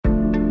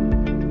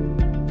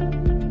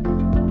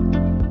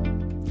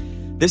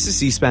This is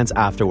C-SPAN's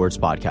Afterwards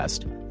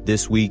podcast.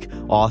 This week,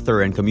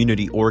 author and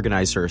community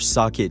organizer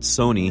Saket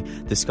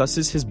Soni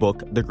discusses his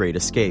book, The Great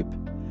Escape.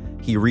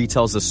 He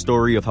retells the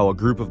story of how a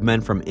group of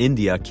men from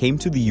India came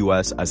to the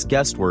U.S. as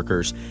guest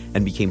workers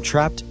and became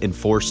trapped in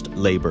forced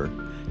labor.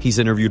 He's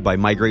interviewed by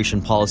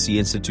Migration Policy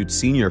Institute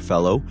Senior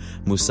Fellow,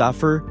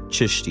 Musafir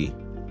Chishti.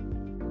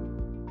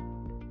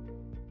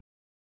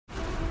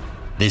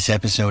 This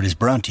episode is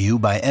brought to you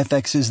by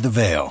FX's The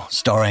Veil,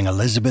 starring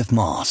Elizabeth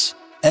Moss.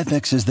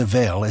 FX's The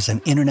Veil is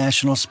an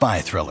international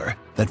spy thriller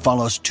that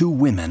follows two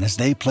women as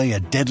they play a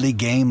deadly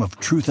game of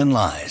truth and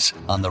lies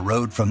on the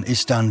road from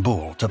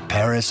Istanbul to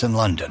Paris and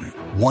London.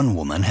 One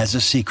woman has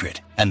a secret,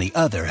 and the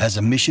other has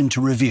a mission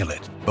to reveal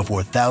it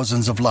before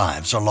thousands of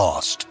lives are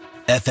lost.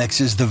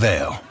 FX's The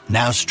Veil,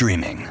 now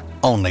streaming,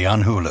 only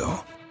on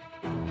Hulu.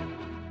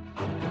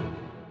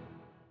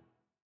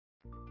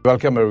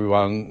 Welcome,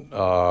 everyone.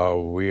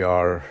 We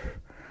are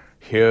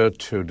here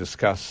to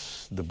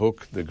discuss the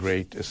book, The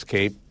Great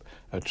Escape,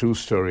 a true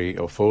story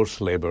of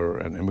forced labor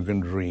and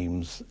immigrant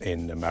dreams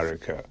in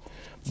America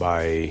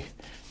by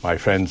my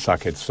friend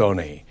Saket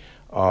Soni.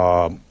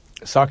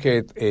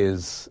 Saket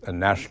is a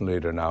nationally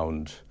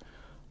renowned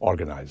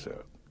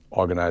organizer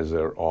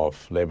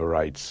of labor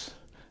rights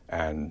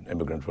and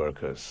immigrant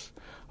workers.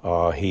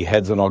 He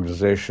heads an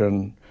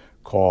organization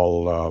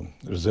called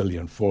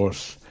Resilient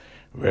Force,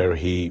 where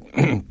he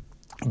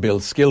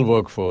builds skilled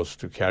workforce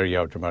to carry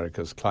out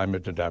America's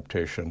climate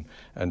adaptation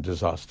and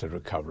disaster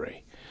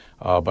recovery.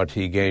 But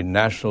he gained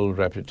national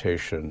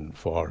reputation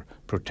for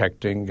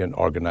protecting and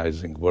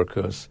organizing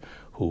workers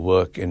who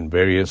work in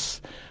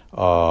various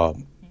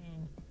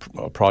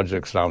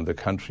projects around the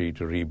country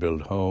to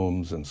rebuild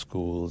homes and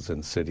schools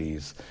and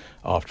cities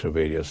after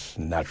various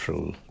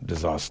natural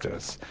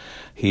disasters.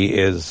 He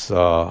is,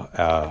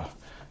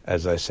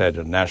 as I said,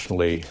 a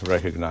nationally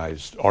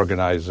recognized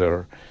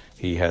organizer.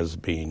 He has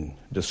been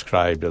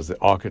described as the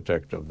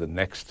architect of the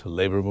next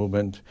labor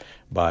movement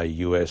by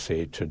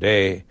USA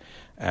Today,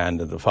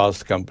 and the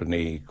Fast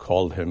Company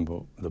called him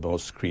one of the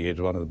most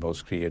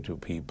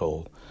creative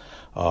people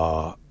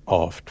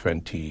of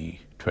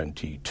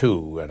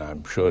 2022, and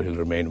I'm sure he'll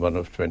remain one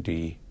of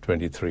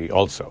 2023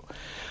 also.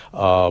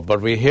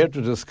 But we're here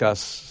to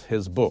discuss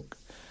his book.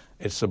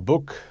 It's a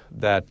book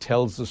that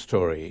tells the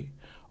story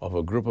of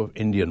a group of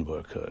Indian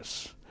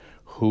workers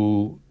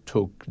who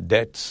took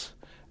debts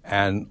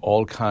and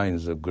all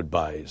kinds of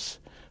goodbyes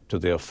to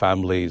their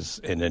families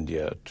in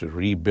India to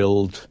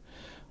rebuild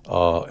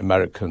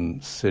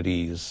American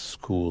cities,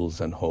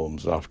 schools, and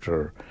homes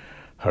after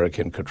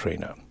Hurricane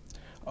Katrina.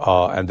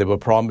 And they were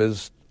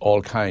promised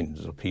all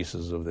kinds of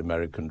pieces of the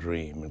American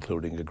dream,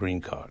 including a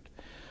green card.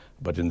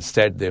 But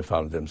instead, they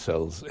found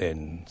themselves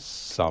in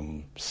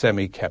some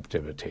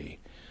semi-captivity.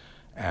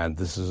 And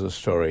this is a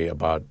story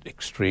about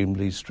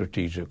extremely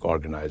strategic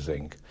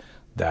organizing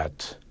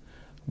that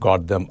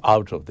got them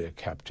out of their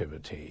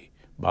captivity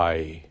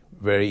by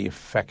very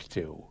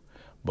effective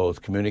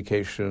both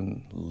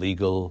communication,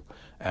 legal,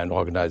 and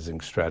organizing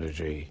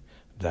strategy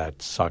that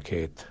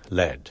Saket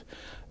led.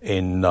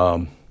 In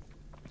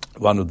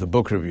one of the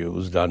book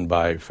reviews done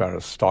by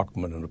Farah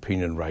Stockman, an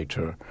opinion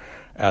writer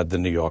at the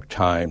New York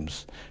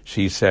Times,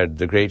 she said,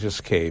 "The Great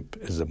Escape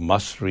is a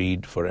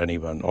must-read for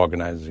anyone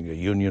organizing a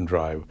union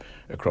drive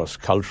across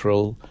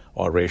cultural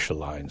or racial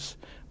lines.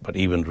 But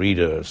even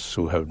readers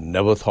who have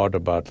never thought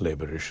about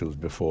labor issues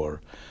before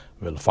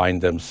will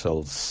find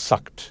themselves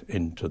sucked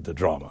into the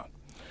drama."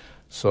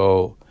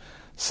 So,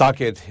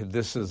 Saket,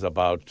 this is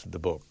about the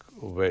book,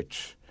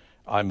 which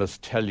I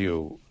must tell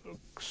you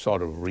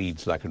sort of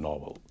reads like a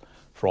novel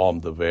from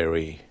the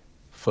very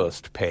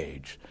first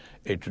page.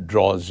 It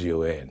draws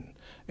you in.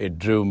 It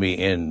drew me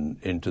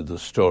into the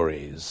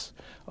stories.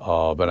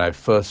 When I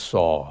first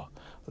saw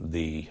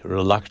the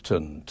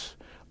reluctant,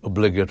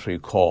 obligatory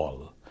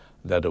call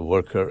that a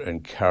worker in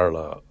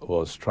Kerala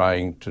was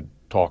trying to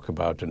talk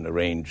about an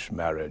arranged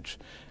marriage,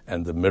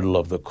 and in the middle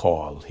of the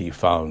call, he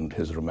found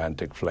his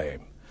romantic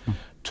flame,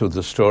 to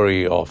the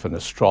story of an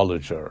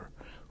astrologer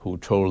who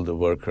told the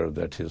worker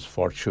that his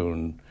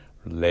fortune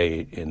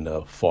lay in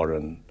a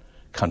foreign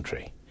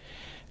country.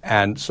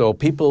 And so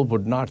people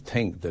would not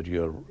think that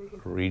you're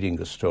reading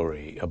a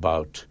story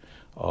about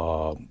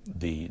a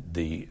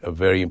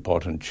very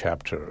important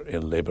chapter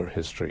in labor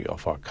history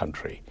of our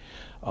country.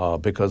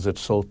 Because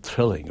it's so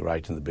thrilling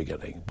right in the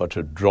beginning, but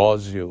it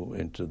draws you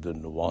into the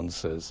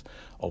nuances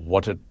of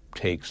what it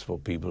takes for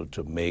people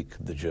to make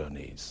the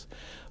journeys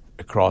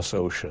across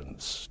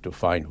oceans to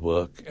find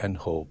work and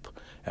hope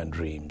and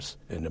dreams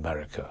in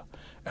America,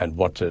 and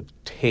what it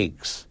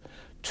takes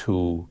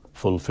to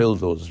fulfill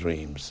those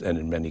dreams, and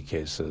in many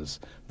cases,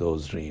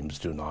 those dreams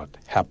do not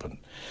happen.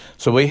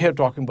 So we're here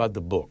talking about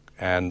the book,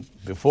 and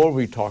before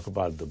we talk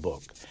about the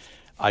book,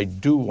 I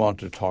do want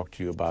to talk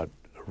to you about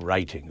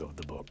writing of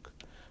the book,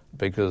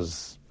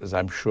 because as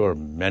I'm sure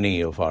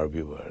many of our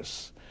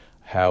viewers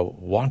have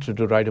wanted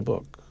to write a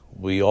book.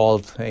 We all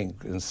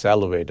think and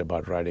salivate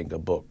about writing a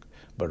book,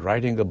 But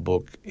writing a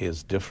book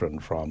is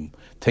different from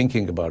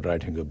thinking about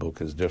writing a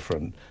book is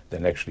different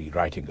than actually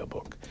writing a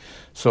book.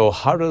 So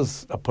how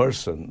does a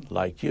person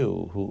like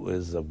you, who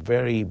is a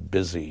very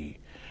busy,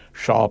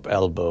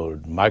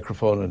 sharp-elbowed,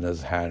 microphone in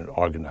his hand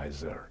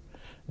organizer,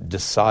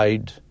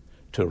 decide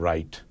to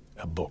write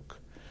a book?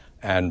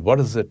 And what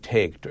does it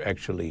take to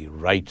actually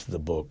write the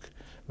book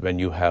when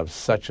you have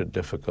such a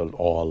difficult,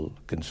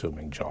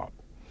 all-consuming job?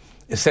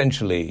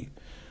 Essentially,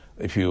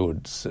 if you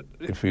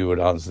would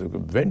answer,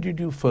 when did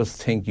you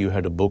first think you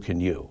had a book in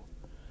you?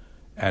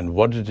 And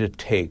what did it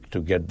take to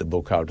get the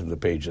book out in the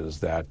pages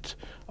that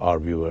our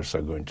viewers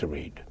are going to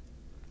read?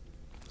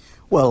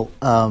 Well,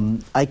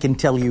 I can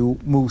tell you,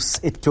 Moose,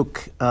 it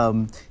took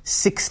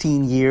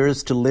 16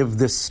 years to live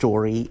this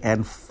story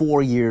and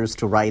 4 years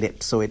to write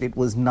it. So it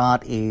was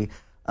not a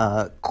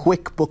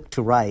quick book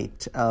to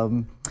write.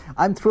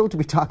 I'm thrilled to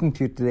be talking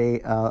to you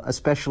today,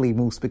 especially,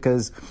 Moose,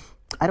 because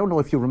I don't know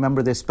if you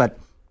remember this, but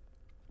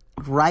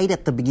right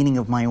at the beginning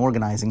of my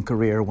organizing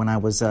career, when I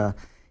was a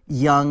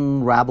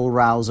young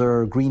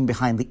rabble-rouser, green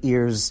behind the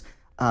ears,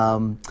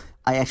 I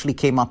actually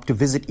came up to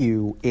visit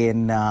you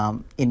in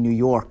New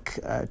York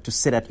to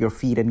sit at your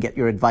feet and get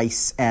your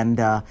advice. And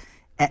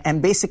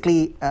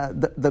basically,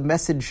 the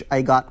message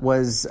I got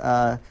was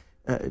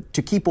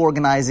to keep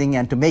organizing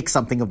and to make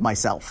something of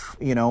myself,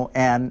 you know.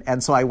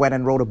 And so I went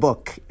and wrote a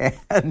book,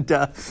 and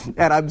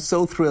I'm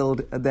so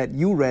thrilled that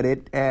you read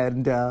it,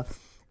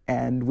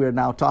 and we're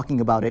now talking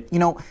about it. You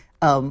know,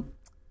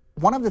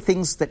 one of the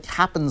things that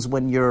happens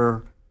when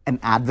you're an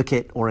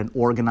advocate or an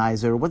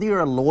organizer, whether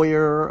you're a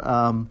lawyer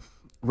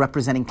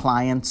representing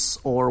clients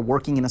or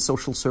working in a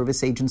social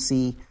service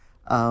agency,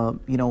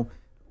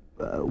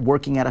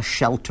 working at a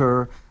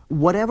shelter,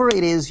 whatever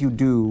it is you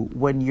do,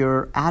 when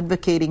you're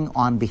advocating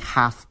on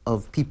behalf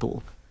of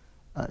people,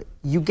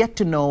 you get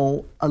to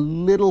know a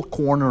little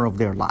corner of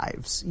their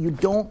lives. You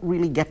don't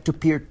really get to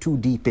peer too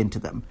deep into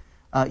them.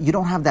 You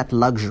don't have that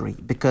luxury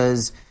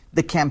because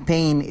the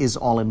campaign is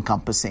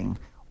all-encompassing,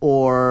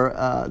 or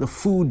the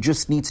food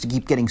just needs to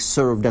keep getting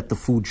served at the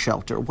food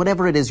shelter.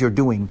 Whatever it is you're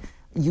doing,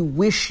 you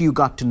wish you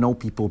got to know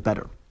people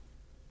better.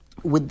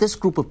 With this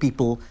group of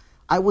people,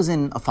 I was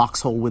in a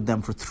foxhole with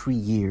them for 3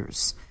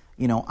 years.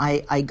 You know,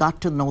 I got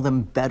to know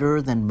them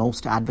better than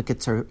most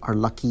advocates are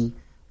lucky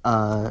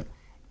to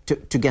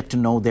get to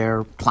know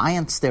their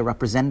clients, their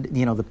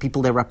the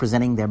people they're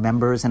representing, their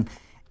members, and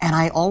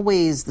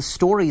the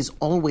stories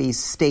always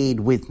stayed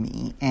with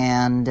me,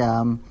 and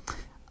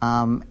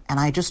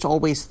I just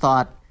always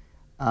thought,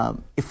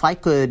 if I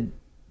could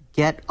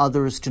get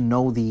others to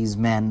know these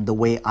men the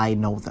way I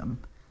know them,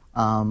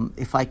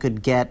 if I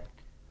could get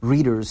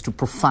readers to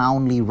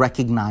profoundly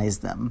recognize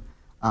them,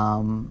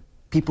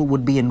 people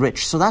would be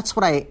enriched. So that's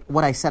what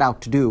I set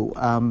out to do.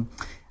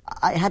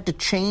 I had to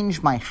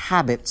change my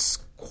habits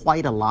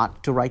quite a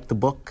lot to write the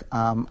book.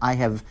 I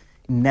have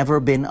never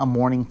been a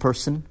morning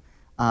person,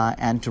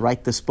 and to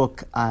write this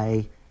book,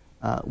 I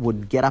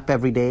would get up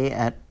every day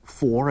at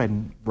 4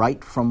 and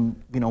write from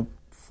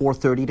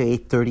 4:30 to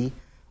 8:30.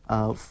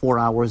 4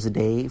 hours a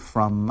day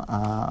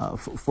for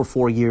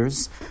 4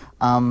 years.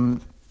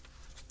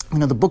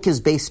 The book is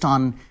based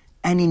on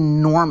an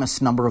enormous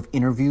number of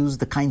interviews,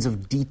 the kinds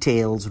of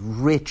details,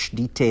 rich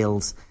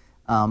details,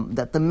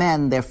 that the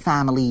men, their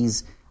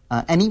families,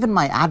 and even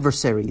my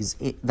adversaries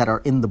that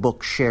are in the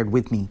book shared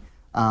with me,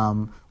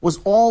 was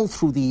all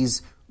through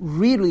these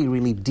really,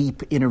 really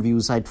deep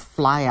interviews. I'd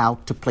fly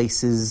out to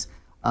places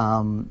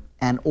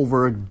and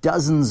over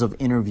dozens of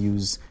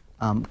interviews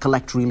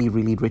collect really,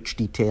 really rich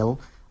detail.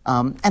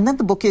 And then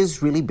the book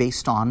is really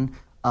based on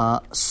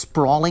a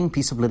sprawling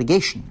piece of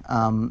litigation.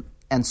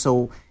 And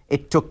so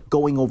it took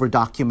going over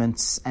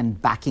documents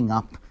and backing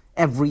up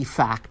every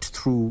fact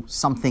through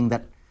something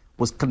that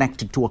was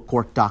connected to a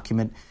court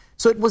document.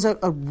 So it was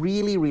a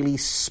really, really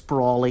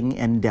sprawling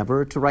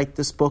endeavor to write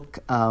this book.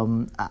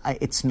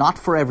 It's not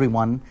for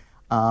everyone,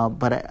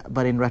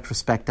 but in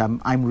retrospect,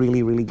 I'm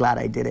really, really glad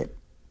I did it.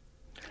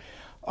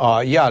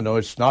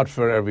 It's not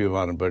for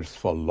everyone, but it's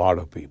for a lot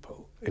of people.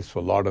 It's for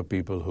a lot of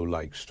people who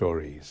like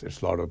stories.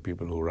 It's a lot of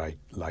people who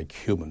like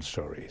human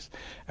stories.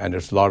 And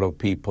it's a lot of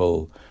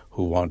people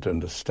who want to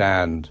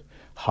understand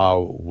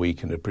how we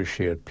can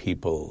appreciate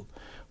people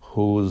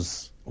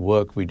whose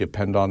work we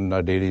depend on in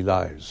our daily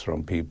lives,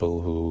 from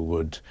people who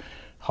would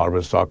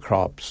harvest our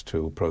crops,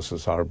 to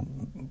process our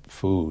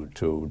food,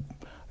 to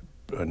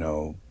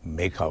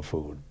make our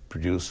food,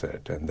 produce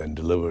it, and then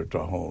deliver it to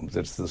our homes.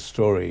 It's the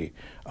story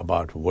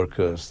about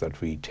workers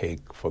that we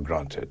take for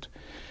granted,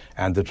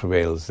 and the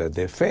travails that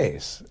they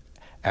face,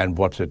 and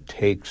what it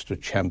takes to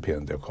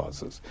champion their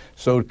causes.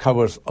 So it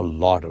covers a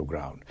lot of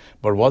ground.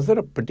 But was there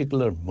a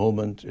particular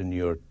moment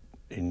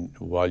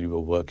while you were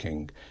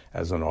working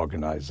as an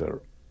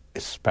organizer,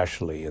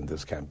 especially in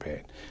this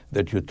campaign,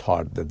 that you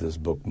thought that this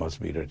book must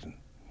be written?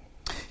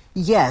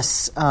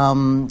 Yes.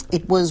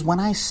 It was when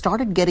I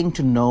started getting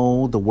to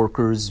know the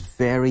workers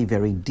very,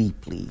 very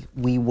deeply.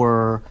 We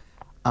were,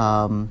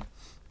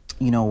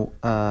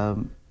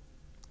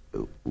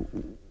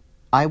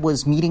 I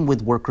was meeting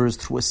with workers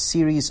through a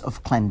series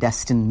of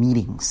clandestine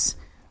meetings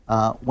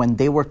when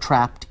they were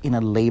trapped in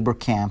a labor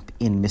camp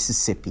in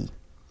Mississippi.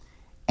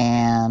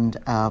 And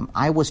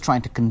I was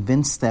trying to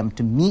convince them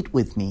to meet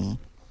with me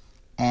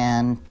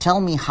and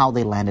tell me how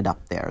they landed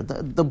up there.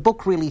 The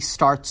book really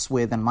starts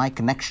with, and my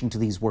connection to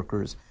these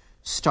workers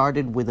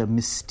started with a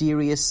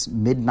mysterious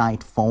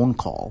midnight phone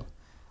call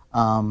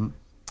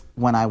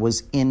when I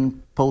was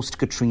in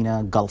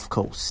post-Katrina Gulf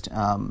Coast.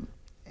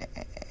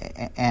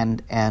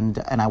 And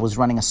I was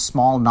running a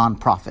small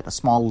nonprofit, a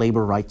small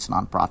labor rights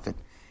nonprofit.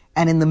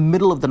 And in the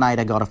middle of the night,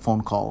 I got a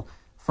phone call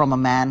from a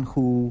man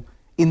who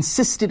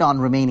insisted on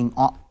remaining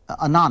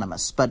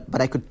anonymous,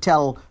 but I could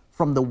tell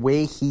from the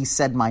way he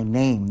said my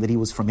name that he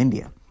was from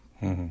India.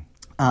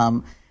 Mm-hmm.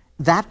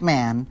 That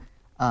man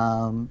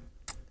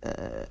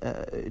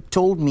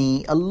told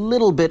me a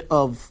little bit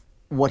of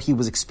what he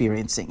was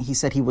experiencing. He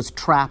said he was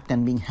trapped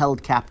and being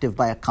held captive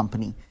by a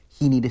company.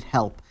 He needed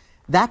help.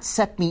 That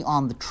set me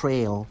on the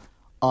trail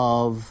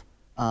of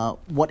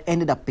what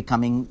ended up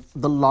becoming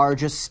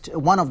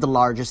one of the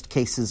largest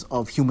cases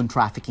of human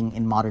trafficking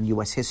in modern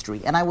U.S.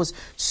 history. And I was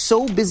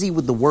so busy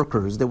with the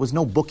workers, there was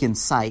no book in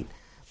sight.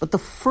 But the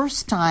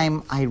first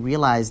time I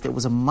realized there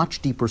was a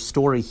much deeper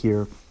story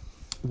here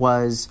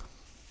was,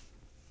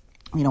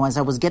 as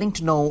I was getting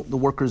to know the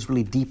workers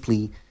really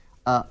deeply,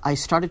 I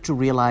started to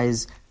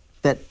realize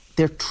that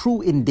their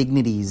true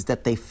indignities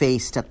that they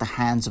faced at the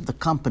hands of the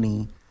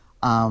company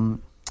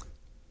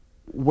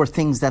were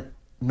things that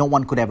no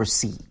one could ever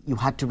see. You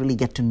had to really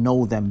get to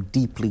know them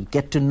deeply,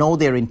 get to know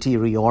their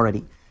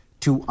interiority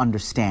to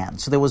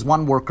understand. So there was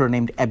one worker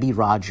named Ebi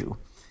Raju,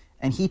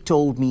 and he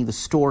told me the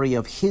story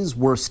of his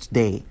worst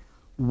day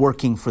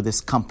working for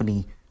this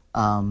company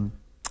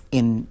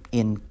in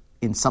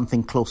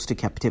something close to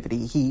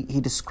captivity. He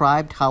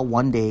described how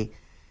one day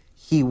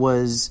he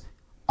was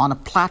on a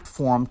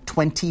platform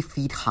 20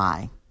 feet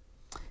high,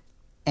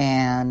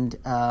 and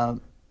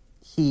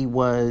he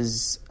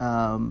was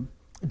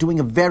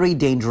doing a very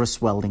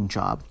dangerous welding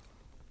job.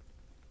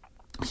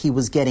 He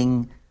was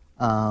getting,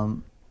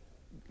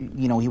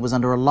 he was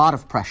under a lot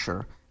of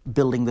pressure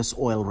building this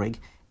oil rig,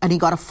 and he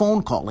got a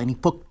phone call, and he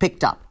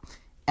picked up,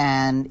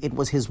 and it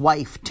was his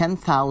wife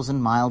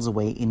 10,000 miles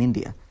away in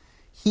India.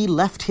 He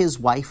left his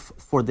wife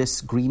for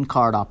this green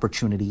card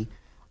opportunity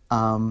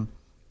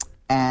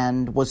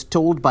and was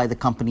told by the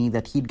company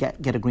that he'd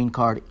get a green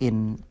card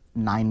in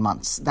 9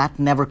 months. That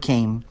never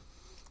came.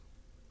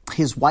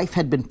 His wife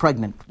had been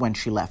pregnant when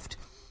she left.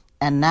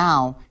 And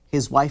now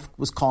his wife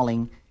was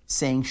calling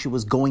saying she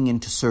was going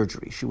into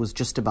surgery. She was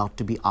just about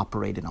to be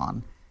operated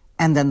on.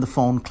 And then the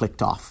phone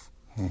clicked off.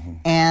 Mm-hmm.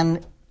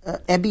 And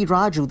Ebi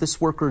Raju, this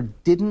worker,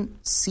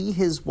 didn't see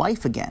his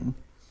wife again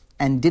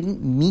and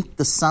didn't meet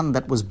the son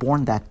that was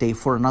born that day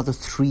for another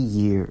 3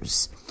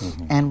 years.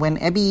 Mm-hmm. And when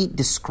Ebi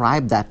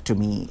described that to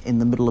me in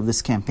the middle of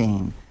this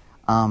campaign,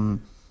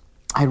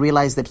 I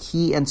realized that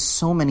he and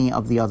so many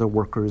of the other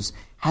workers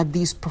had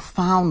these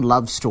profound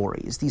love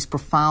stories, these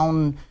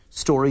profound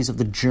stories of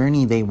the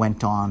journey they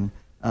went on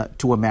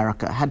to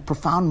America, had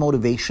profound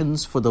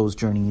motivations for those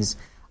journeys,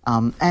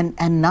 and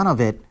none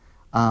of it,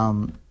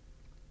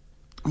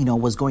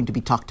 was going to be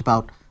talked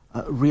about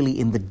really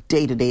in the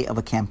day-to-day of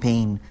a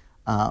campaign.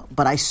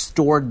 But I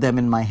stored them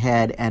in my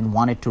head and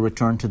wanted to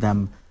return to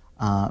them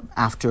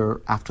after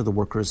the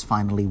workers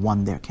finally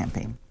won their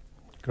campaign.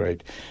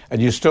 Great.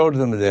 And you stored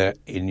them there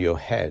in your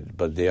head,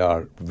 but they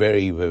are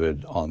very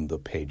vivid on the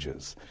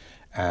pages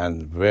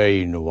and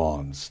very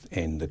nuanced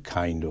in the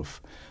kind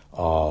of,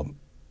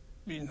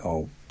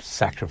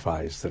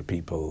 sacrifice that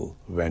people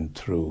went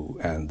through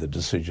and the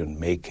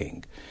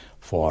decision-making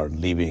for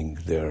leaving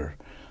their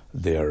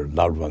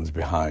loved ones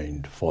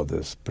behind for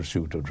this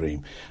pursuit of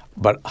dream.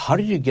 But how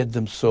did you get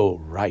them so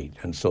right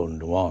and so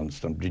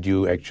nuanced? Did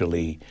you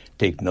actually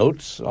take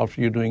notes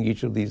after you're doing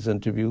each of these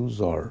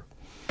interviews, or?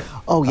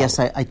 Oh, yes,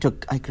 I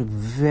took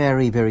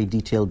very, very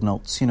detailed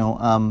notes.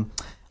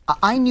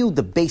 I knew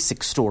the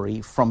basic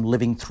story from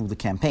living through the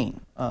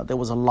campaign. There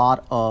was a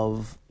lot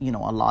of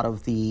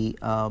the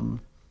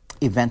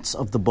events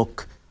of the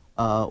book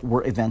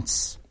were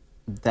events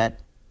that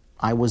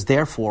I was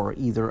there for,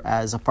 either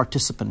as a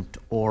participant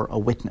or a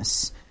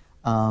witness.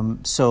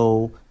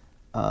 So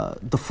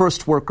the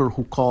first worker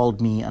who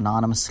called me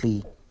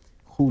anonymously,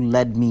 who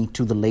led me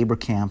to the labor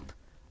camp,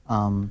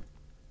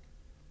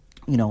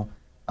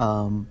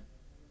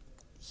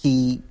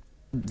 he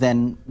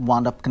then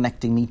wound up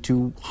connecting me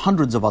to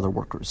hundreds of other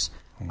workers.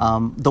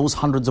 Those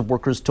hundreds of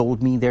workers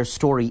told me their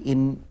story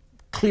in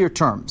clear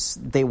terms.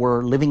 They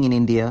were living in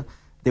India.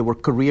 They were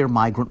career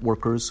migrant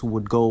workers who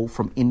would go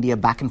from India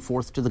back and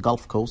forth to the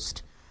Gulf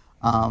Coast.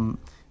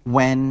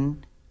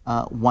 When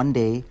one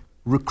day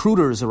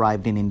recruiters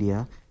arrived in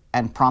India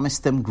and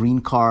promised them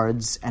green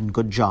cards and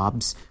good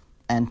jobs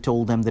and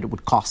told them that it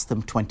would cost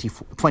them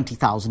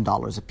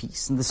 $20,000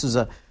 apiece. And this is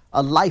a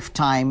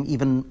lifetime,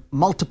 even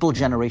multiple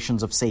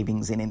generations of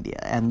savings in India.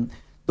 And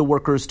the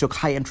workers took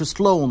high-interest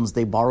loans.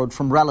 They borrowed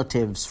from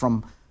relatives,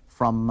 from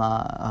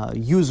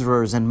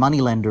usurers and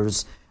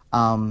moneylenders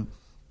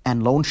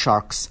and loan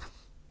sharks.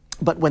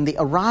 But when they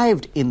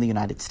arrived in the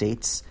United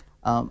States,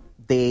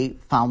 they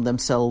found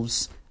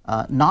themselves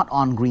not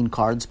on green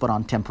cards, but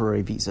on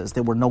temporary visas.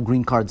 There were no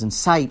green cards in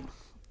sight,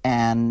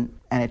 and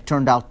it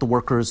turned out the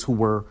workers who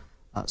were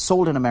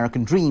sold an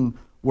American dream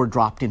were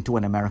dropped into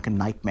an American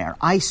nightmare.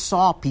 I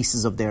saw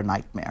pieces of their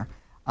nightmare.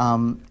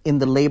 In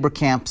the labor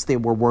camps, they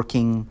were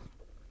working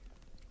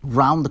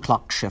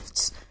round-the-clock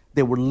shifts.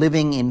 They were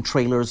living in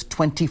trailers,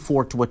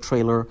 24 to a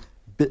trailer,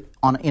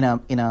 in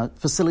a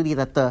facility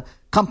that the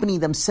company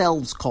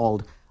themselves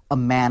called a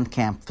man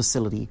camp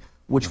facility,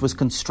 which was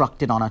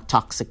constructed on a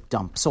toxic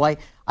dump. So I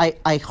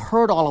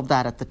heard all of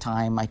that at the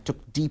time. I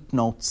took deep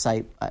notes.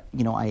 That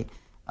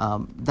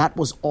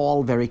was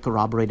all very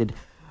corroborated.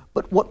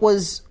 But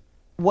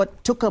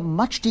what took a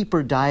much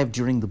deeper dive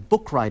during the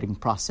book writing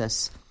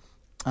process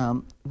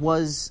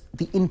was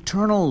the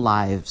internal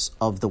lives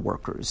of the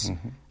workers.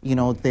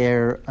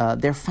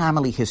 Their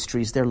family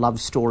histories, their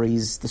love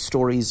stories, the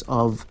stories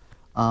of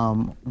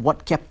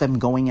what kept them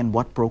going and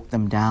what broke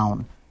them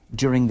down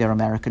during their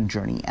American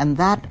journey. And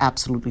that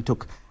absolutely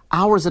took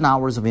hours and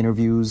hours of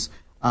interviews,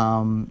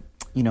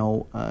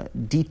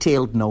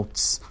 detailed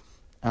notes,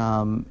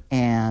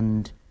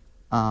 and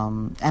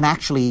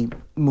actually,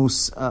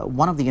 Moose,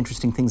 one of the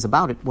interesting things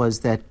about it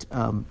was that,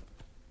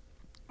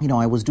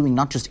 I was doing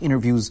not just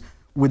interviews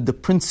with the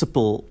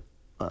principal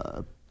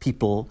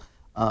people,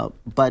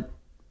 but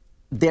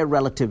their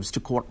relatives to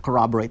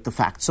corroborate the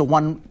facts. So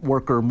one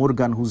worker,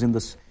 Murugan, who's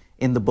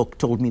in the book,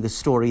 told me the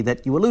story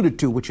that you alluded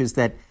to, which is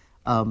that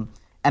an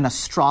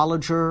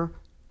astrologer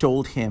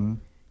told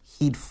him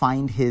he'd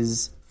find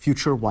his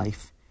future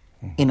wife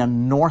in a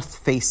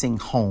north-facing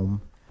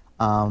home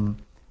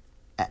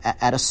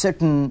at a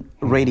certain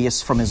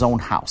radius from his own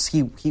house.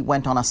 He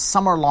went on a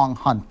summer-long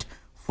hunt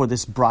for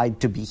this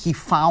bride-to-be. He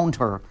found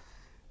her,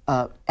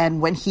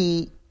 and when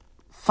he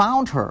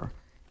found her,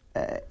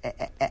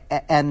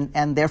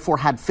 and therefore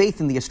had faith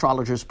in the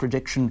astrologer's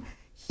prediction,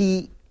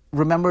 he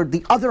remembered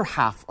the other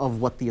half of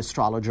what the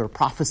astrologer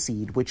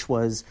prophesied, which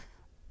was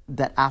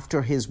that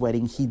after his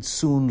wedding, he'd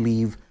soon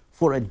leave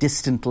for a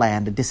distant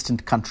land, a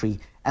distant country,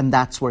 and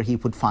that's where he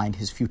would find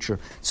his future.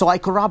 So I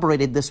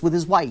corroborated this with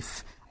his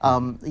wife.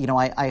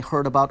 I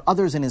heard about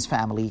others in his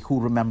family who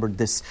remembered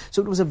this.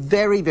 So it was a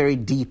very, very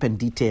deep and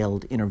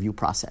detailed interview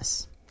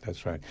process.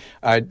 That's right.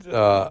 I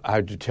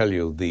have to tell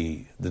you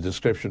the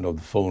description of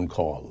the phone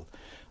call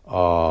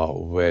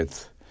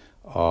with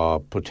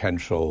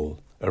potential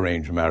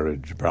arranged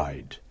marriage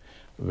bride,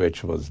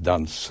 which was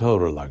done so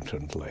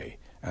reluctantly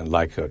and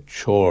like a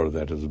chore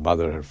that his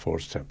mother had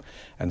forced him,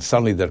 and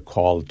suddenly that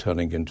call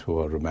turning into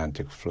a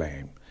romantic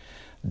flame.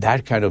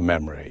 That kind of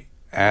memory,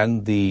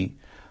 and the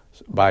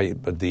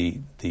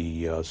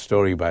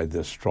story by the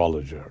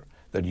astrologer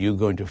that you're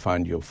going to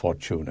find your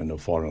fortune in a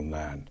foreign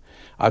land,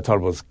 I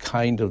thought was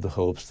kind of the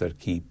hopes that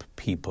keep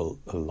people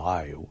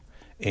alive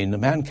in a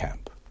man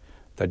camp,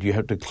 that you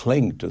have to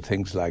cling to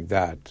things like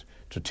that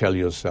to tell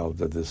yourself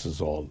that this is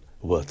all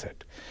worth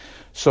it.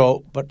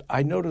 So, but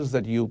I noticed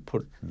that you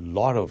put a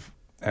lot of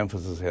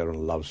emphasis here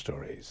on love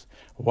stories.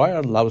 Why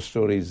are love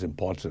stories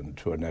important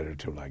to a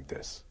narrative like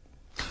this?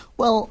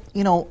 Well,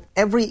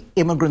 every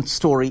immigrant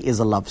story is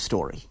a love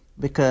story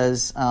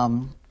because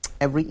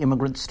every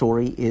immigrant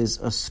story is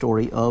a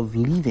story of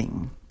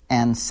leaving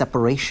and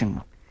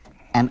separation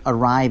and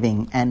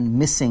arriving and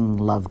missing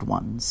loved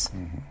ones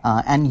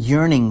and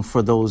yearning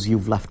for those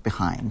you've left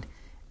behind.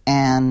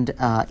 And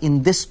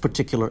in this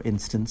particular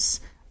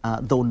instance,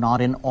 though not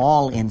in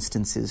all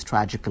instances,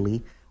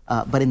 tragically,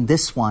 but in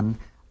this one,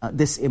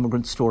 this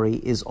immigrant story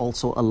is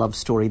also a love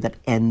story that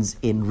ends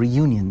in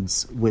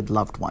reunions with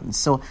loved ones.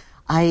 So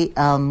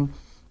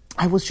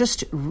I was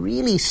just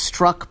really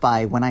struck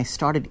by when I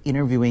started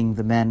interviewing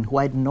the men who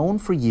I'd known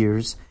for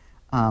years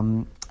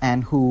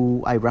and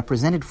who I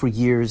represented for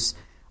years,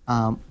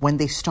 when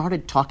they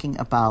started talking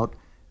about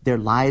their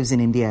lives in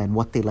India and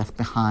what they left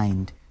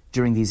behind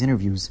during these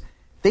interviews.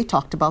 They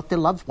talked about their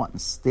loved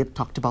ones. They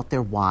talked about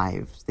their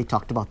wives. They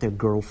talked about their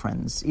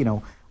girlfriends.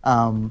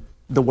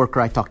 The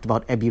worker I talked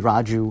about, Ebi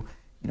Raju,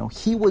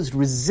 he was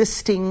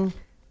resisting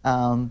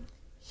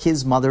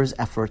his mother's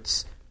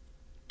efforts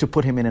to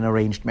put him in an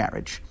arranged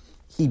marriage.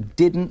 He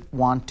didn't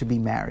want to be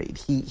married.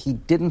 He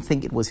didn't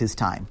think it was his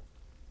time.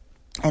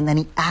 And then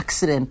he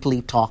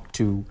accidentally talked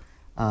to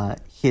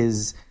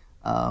his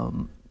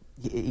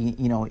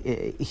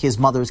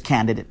mother's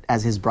candidate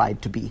as his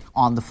bride-to-be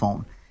on the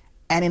phone.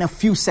 And in a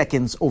few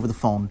seconds over the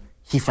phone,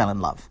 he fell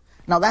in love.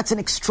 Now, that's an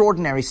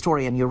extraordinary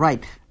story, and you're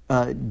right.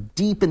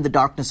 Deep in the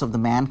darkness of the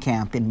man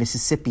camp in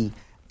Mississippi,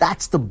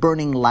 that's the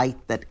burning light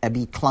that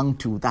Ebi clung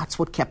to. That's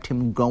what kept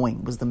him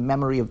going, was the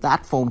memory of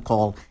that phone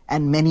call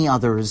and many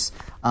others.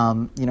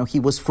 He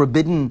was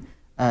forbidden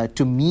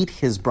to meet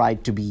his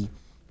bride-to-be,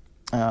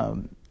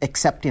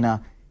 except in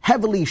a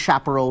heavily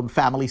chaperoned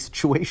family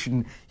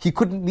situation. He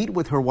couldn't meet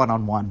with her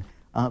one-on-one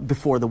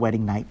before the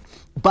wedding night.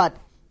 But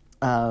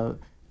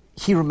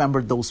he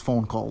remembered those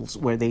phone calls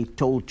where they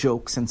told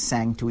jokes and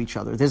sang to each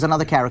other. There's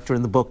another character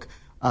in the book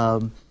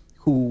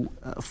who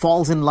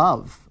falls in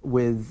love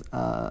with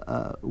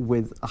a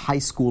high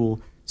school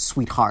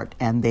sweetheart,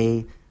 and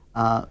they,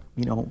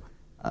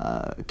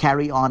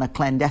 carry on a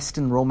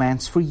clandestine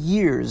romance for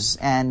years.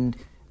 And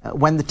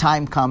when the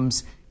time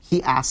comes,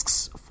 he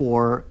asks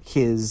for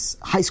his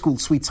high school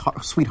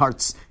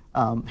sweetheart's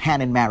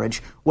hand in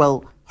marriage.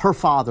 Well, her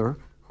father,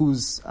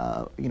 who's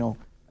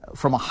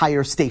from a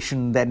higher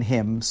station than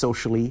him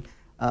socially,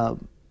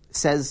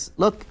 says,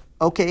 "Look,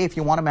 okay, if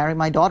you want to marry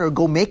my daughter,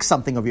 go make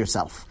something of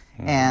yourself."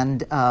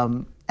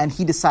 And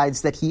he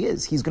decides that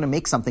he's going to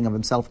make something of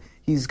himself.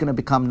 He's going to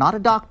become not a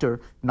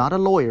doctor, not a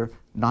lawyer,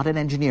 not an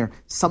engineer,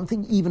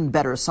 something even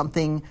better,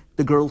 something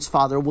the girl's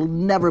father will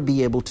never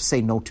be able to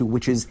say no to,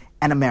 which is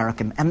an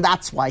American. And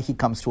that's why he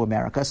comes to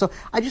America. So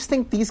I just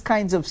think these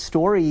kinds of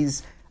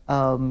stories,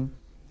 the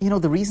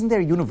reason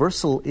they're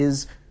universal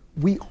is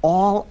we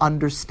all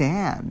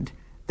understand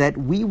that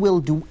we will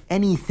do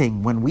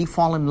anything when we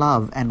fall in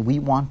love and we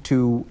want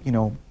to,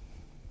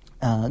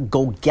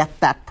 go get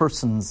that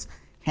person's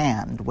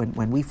hand.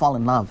 When we fall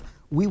in love,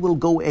 we will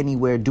go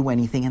anywhere, do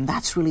anything, and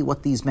that's really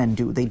what these men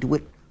do. They do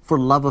it for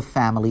love of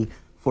family,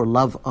 for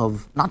love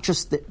of not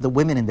just the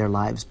women in their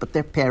lives, but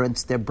their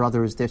parents, their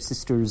brothers, their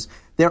sisters,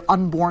 their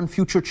unborn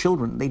future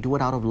children. They do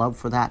it out of love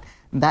for that.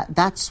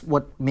 That's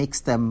what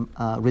makes them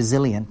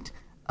resilient,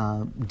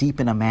 deep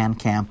in a man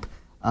camp,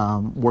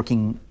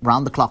 working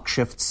round-the-clock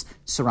shifts,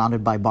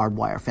 surrounded by barbed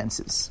wire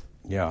fences.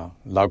 Yeah,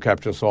 love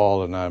captures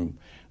all, and I'm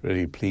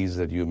really pleased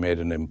that you made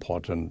an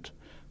important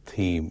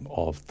theme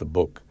of the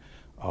book.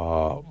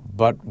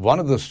 But one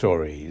of the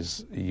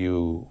stories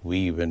you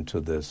weave into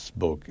this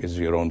book is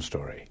your own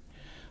story.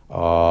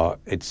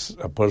 It's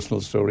a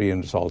personal story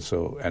and it's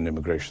also an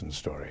immigration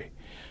story.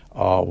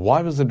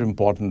 Why was it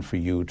important for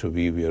you to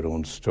weave your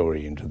own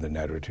story into the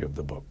narrative of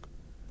the book?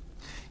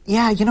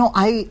 Yeah,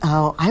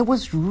 I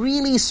was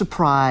really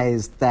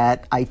surprised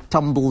that I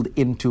tumbled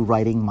into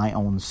writing my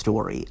own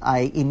story.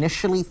 I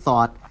initially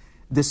thought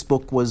this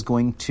book was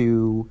going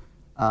to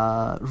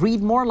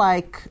read more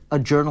like a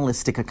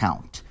journalistic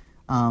account.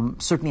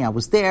 Certainly I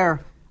was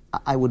there.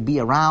 I would be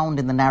around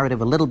in the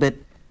narrative a little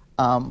bit,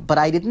 but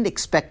I didn't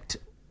expect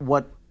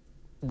what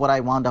I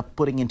wound up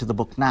putting into the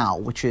book now,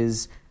 which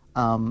is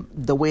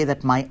the way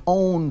that my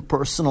own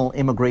personal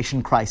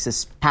immigration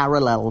crisis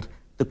paralleled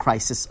the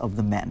crisis of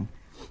the men,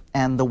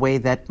 and the way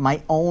that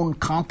my own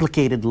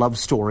complicated love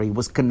story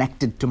was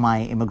connected to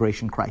my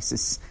immigration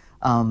crisis,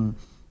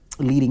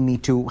 leading me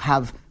to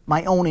have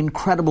my own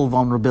incredible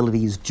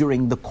vulnerabilities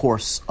during the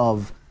course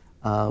of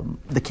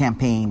the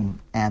campaign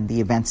and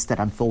the events that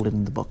unfolded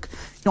in the book.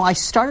 I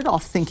started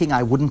off thinking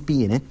I wouldn't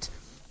be in it,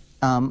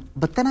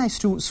 but then I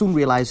soon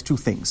realized two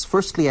things.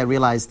 Firstly, I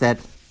realized that,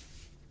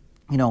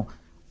 in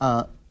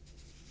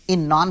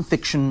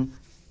nonfiction,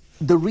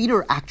 the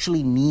reader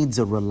actually needs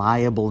a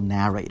reliable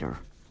narrator,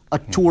 a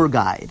tour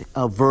guide,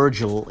 a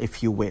Virgil,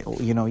 if you will.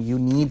 You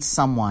need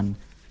someone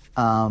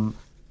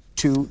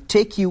to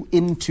take you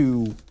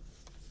into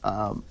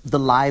the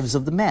lives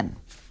of the men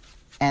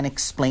and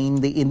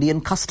explain the Indian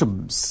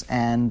customs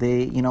and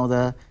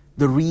the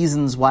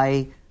reasons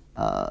why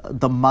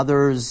the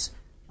mother's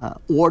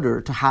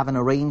order to have an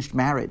arranged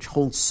marriage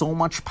holds so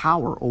much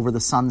power over the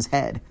son's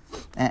head,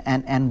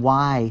 and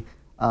why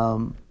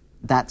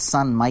that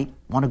son might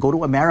want to go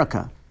to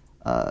America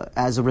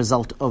as a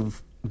result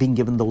of being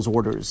given those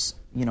orders,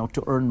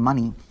 to earn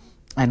money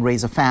and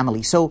raise a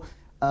family. So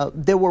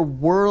there were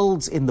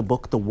worlds in the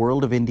book: the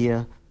world of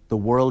India, the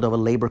world of a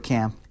labor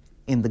camp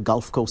in the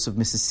Gulf Coast of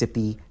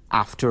Mississippi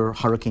after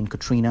Hurricane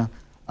Katrina,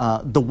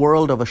 the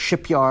world of a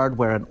shipyard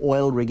where an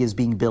oil rig is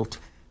being built.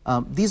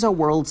 These are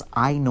worlds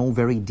I know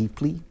very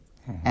deeply,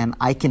 and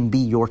I can be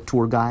your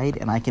tour guide,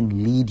 and I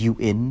can lead you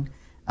in,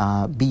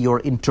 be your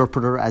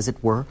interpreter, as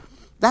it were.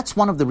 That's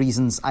one of the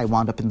reasons I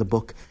wound up in the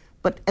book.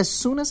 But as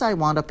soon as I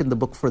wound up in the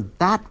book for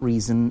that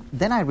reason,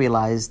 then I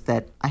realized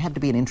that I had to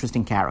be an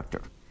interesting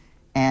character.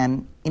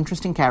 And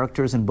interesting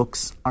characters in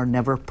books are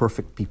never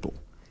perfect people.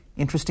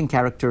 Interesting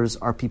characters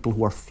are people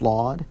who are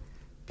flawed,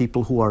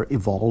 people who are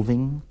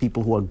evolving,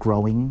 people who are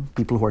growing,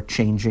 people who are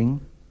changing,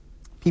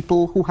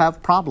 people who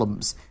have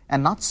problems,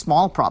 and not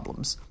small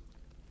problems,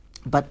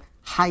 but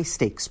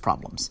high-stakes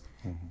problems.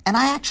 And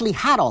I actually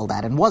had all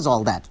that and was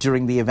all that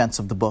during the events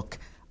of the book,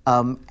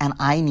 and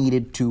I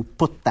needed to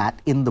put that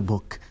in the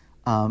book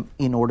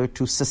in order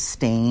to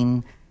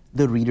sustain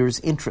the reader's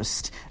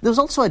interest. There was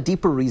also a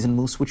deeper reason,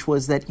 Moose, which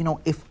was that,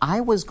 if I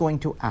was going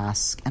to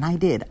ask, and I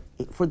did,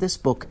 for this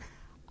book,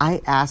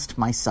 I asked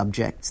my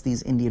subjects,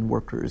 these Indian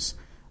workers,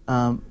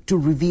 to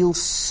reveal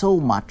so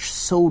much,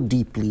 so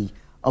deeply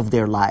of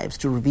their lives,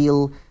 to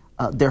reveal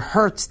their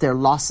hurts, their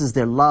losses,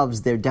 their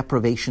loves, their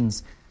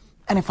deprivations.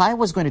 And if I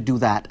was going to do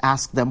that,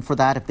 ask them for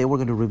that, if they were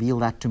going to reveal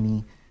that to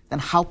me, then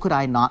how could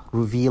I not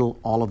reveal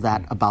all of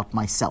that about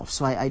myself?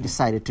 So I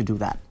decided to do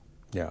that.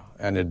 Yeah,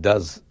 and it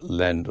does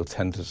lend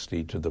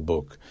authenticity to the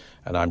book,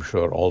 and I'm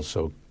sure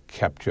also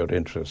kept your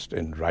interest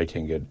in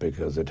writing it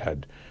because it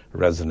had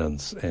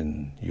resonance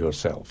in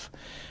yourself.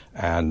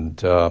 And,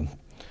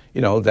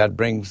 that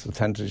brings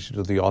authenticity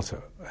to the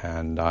author,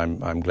 and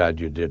I'm glad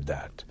you did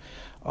that.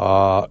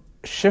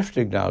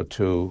 Shifting now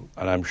to,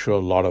 and I'm sure a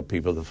lot of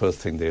people, the first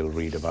thing they'll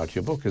read about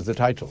your book is the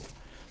title,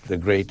 The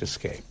Great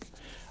Escape.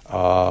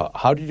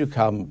 How did you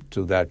come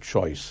to that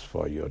choice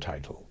for your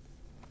title?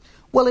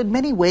 Well, in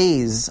many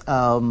ways,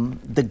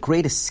 The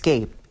Great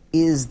Escape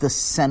is the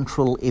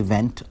central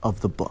event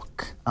of the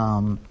book.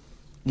 When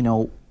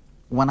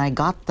I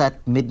got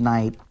that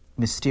midnight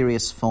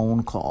mysterious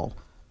phone call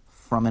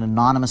from an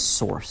anonymous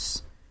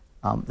source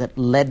that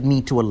led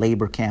me to a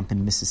labor camp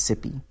in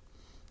Mississippi,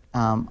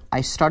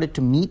 I started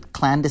to meet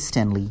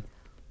clandestinely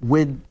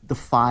with the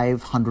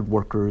 500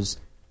 workers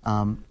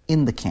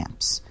in the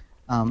camps.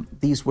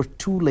 These were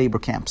 2 labor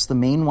camps, the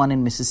main one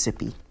in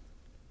Mississippi,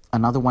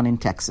 another one in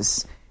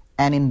Texas,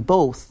 and in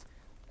both,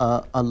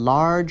 a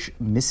large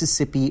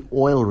Mississippi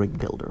oil rig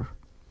builder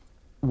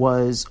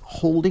was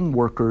holding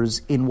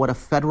workers in what a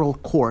federal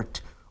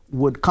court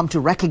would come to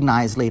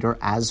recognize later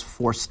as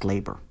forced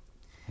labor.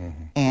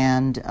 Mm-hmm.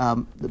 And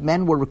the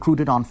men were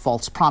recruited on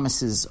false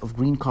promises of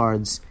green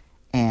cards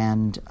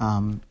and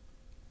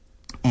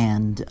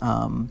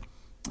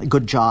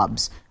good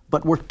jobs,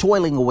 but were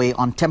toiling away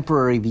on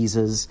temporary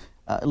visas,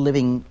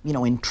 living,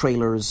 in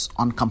trailers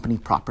on company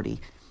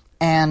property.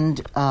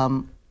 And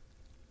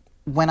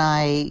when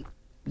I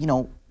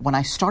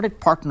started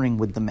partnering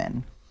with the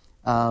men,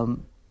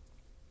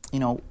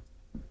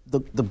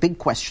 the big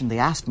question they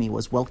asked me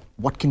was, well,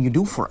 what can you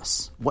do for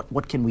us?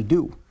 What can we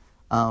do?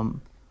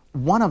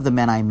 One of the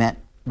men I met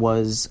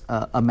was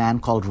a man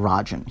called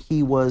Rajan.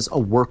 He was a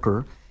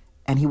worker,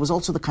 and he was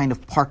also the kind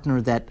of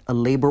partner that a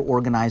labor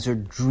organizer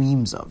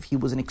dreams of. He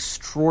was an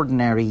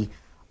extraordinary,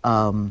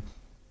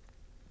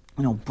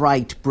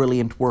 bright,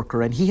 brilliant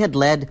worker, and he had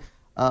led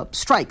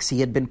strikes. He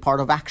had been part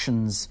of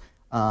actions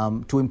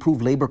to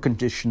improve labor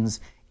conditions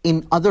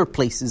in other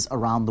places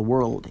around the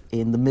world,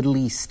 in the Middle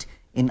East,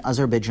 in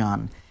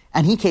Azerbaijan.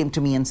 And he came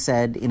to me and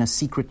said, in a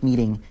secret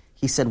meeting,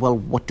 he said, well,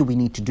 what do we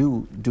need to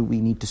do? Do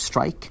we need to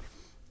strike?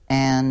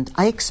 And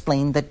I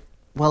explained that,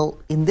 well,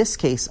 in this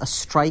case, a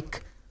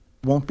strike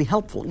won't be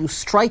helpful. You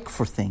strike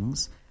for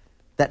things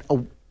that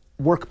a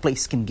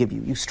workplace can give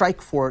you. You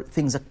strike for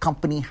things a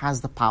company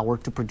has the power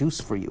to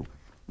produce for you.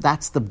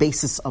 That's the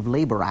basis of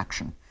labor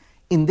action.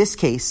 In this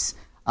case,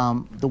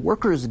 the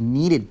workers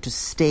needed to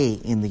stay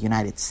in the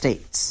United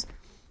States,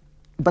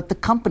 but the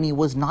company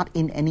was not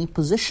in any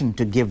position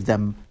to give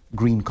them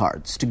green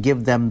cards, to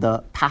give them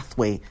the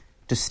pathway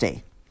to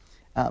stay.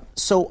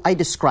 So I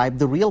described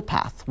the real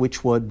path,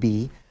 which would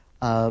be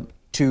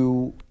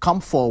to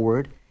come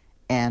forward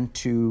and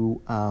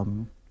to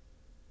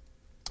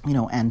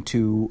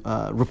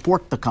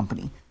report the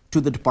company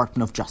to the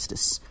Department of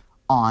Justice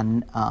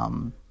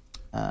on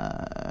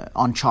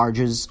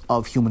charges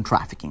of human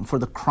trafficking, for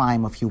the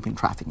crime of human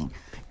trafficking.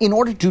 In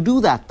order to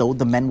do that, though,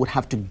 the men would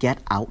have to get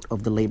out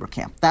of the labor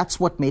camp. That's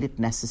what made it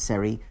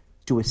necessary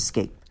to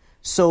escape.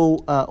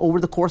 So over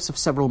the course of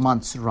several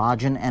months,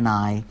 Rajan and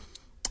I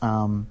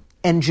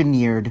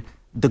engineered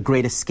The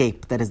Great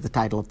Escape, that is the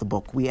title of the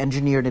book. We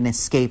engineered an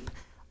escape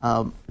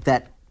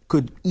that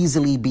could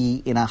easily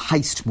be in a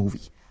heist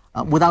movie.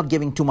 Without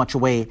giving too much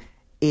away,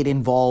 it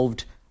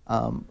involved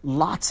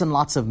lots and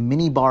lots of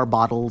minibar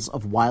bottles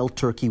of Wild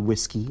Turkey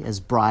whiskey as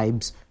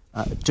bribes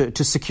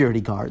to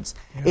security guards.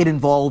 Yeah. It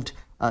involved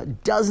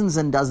dozens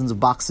and dozens of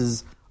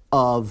boxes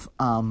of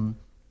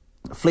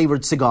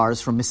flavored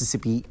cigars from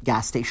Mississippi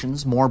gas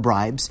stations, more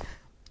bribes.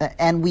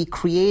 And we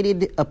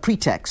created a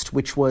pretext,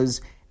 which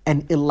was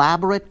an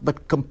elaborate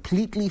but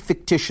completely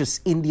fictitious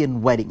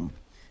Indian wedding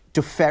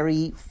to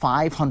ferry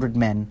 500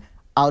 men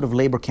out of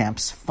labor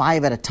camps,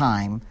 5 at a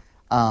time,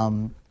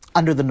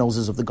 under the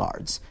noses of the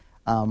guards.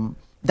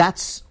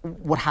 That's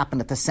what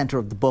happened at the center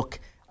of the book.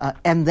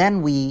 And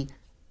then we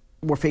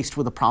were faced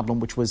with a problem,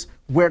 which was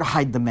where to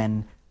hide the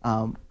men.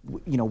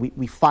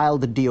 We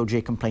filed the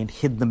DOJ complaint,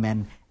 hid the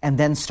men, and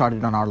then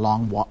started on our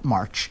long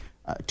march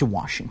to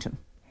Washington.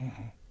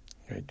 Mm-hmm.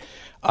 Great.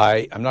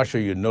 I'm not sure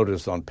you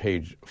noticed on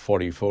page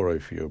 44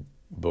 of your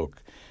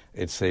book,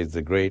 it says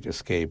The Great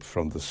Escape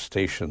from the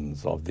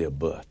Stations of Their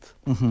Birth.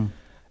 Mm-hmm.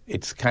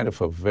 It's kind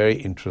of a very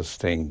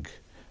interesting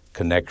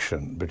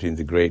connection between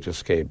The Great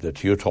Escape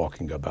that you're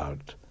talking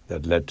about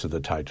that led to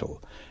the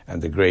title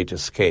and The Great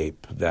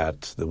Escape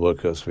that the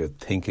workers were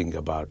thinking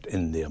about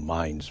in their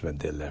minds when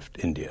they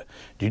left India.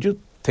 Did you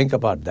think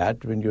about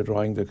that when you're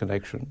drawing the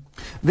connection?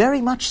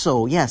 Very much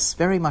so, yes,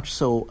 very much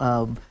so.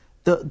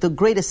 The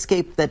Great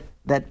Escape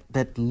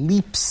that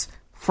leaps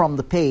from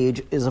the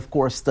page is, of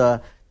course,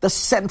 the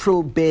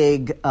central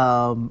big,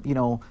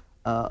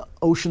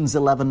 Ocean's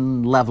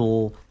 11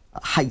 level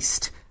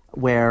heist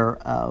where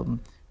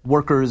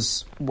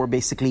workers were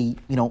basically,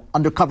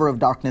 under cover of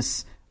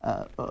darkness,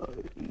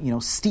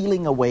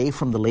 stealing away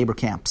from the labor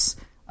camps.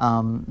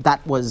 That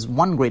was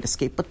one great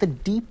escape. But the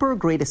deeper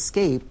great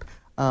escape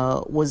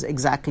was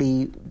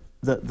exactly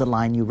the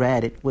line you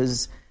read. It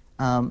was,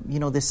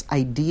 this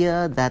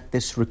idea that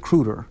this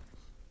recruiter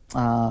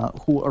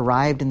who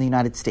arrived in the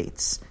United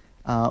States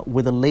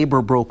with a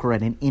labor broker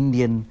and an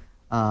Indian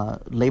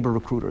labor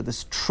recruiter,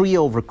 this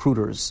trio of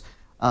recruiters,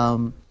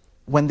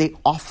 when they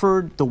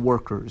offered the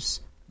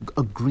workers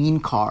a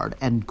green card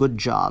and good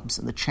jobs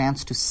and the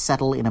chance to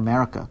settle in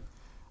America,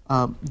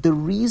 the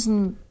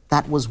reason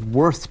that was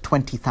worth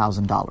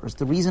 $20,000.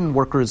 The reason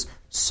workers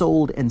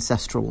sold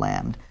ancestral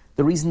land,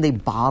 the reason they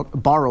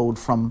borrowed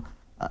from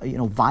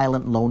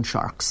violent loan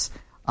sharks,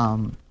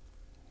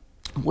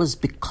 was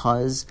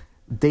because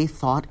they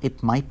thought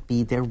it might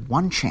be their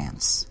one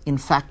chance. In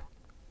fact,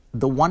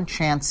 the one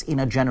chance in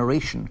a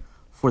generation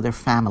for their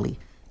family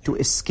to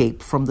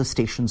escape from the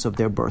stations of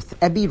their birth.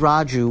 Ebi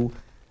Raju,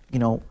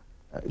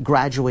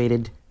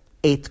 graduated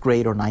 8th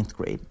grade or 9th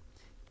grade.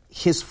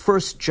 His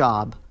first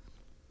job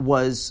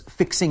was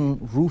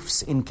fixing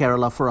roofs in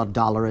Kerala for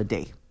 $1 a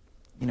day.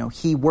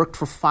 He worked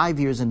for 5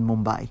 years in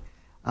Mumbai.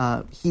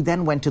 He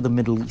then went to the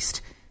Middle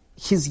East.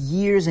 His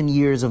years and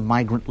years of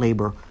migrant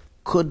labor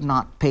could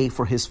not pay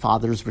for his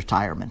father's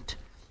retirement,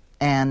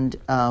 and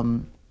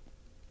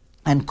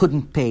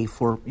couldn't pay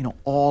for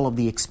all of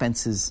the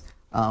expenses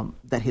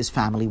that his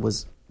family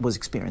was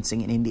experiencing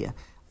in India.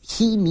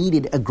 He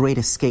needed a great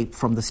escape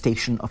from the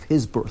station of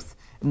his birth,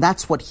 and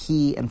that's what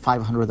he and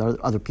 500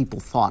 other people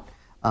thought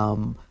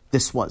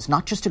this was.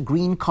 Not just a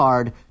green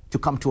card to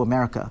come to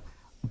America,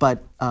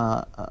 but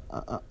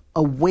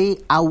a way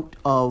out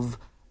of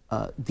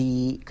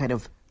the kind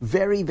of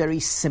very,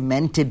 very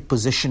cemented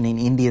position in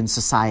Indian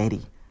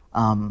society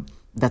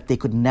that they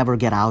could never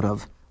get out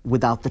of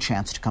without the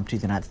chance to come to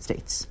the United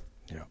States.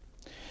 Yeah.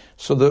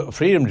 So the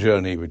freedom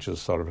journey, which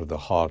is sort of at the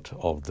heart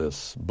of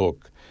this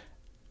book,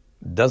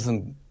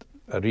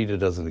 a reader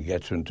doesn't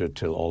get into it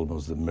till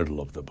almost the middle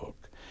of the book.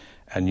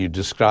 And you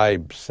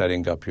describe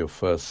setting up your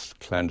first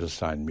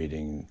clandestine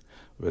meeting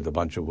with a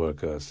bunch of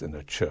workers in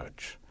a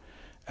church.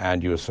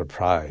 And you were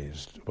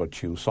surprised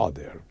what you saw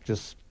there.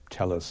 Just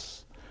tell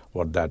us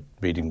what that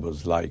meeting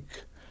was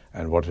like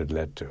and what it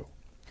led to.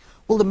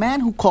 Well, the man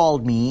who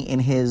called me in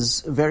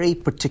his very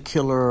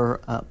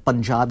particular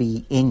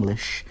Punjabi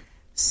English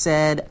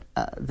said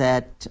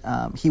that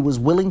he was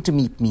willing to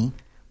meet me,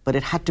 but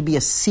it had to be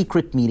a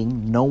secret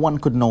meeting. No one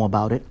could know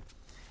about it.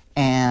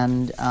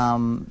 And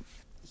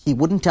he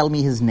wouldn't tell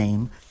me his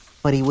name,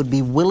 but he would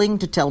be willing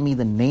to tell me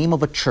the name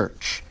of a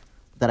church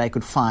that I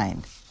could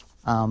find.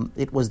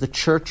 It was the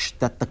church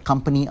that the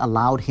company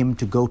allowed him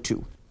to go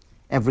to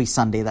every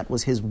Sunday. That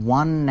was his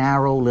one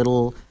narrow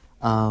little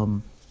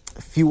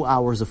few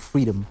hours of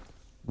freedom,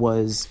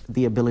 was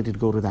the ability to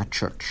go to that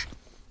church.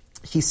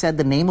 He said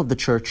the name of the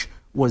church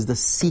was the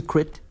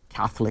Secret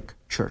Catholic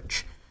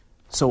Church.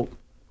 So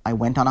I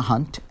went on a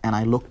hunt and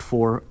I looked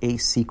for a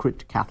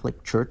secret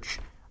Catholic church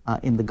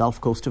in the Gulf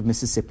Coast of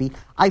Mississippi.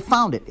 I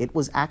found it. It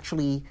was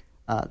actually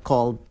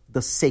called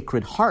the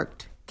Sacred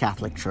Heart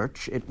Catholic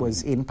Church. It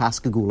was in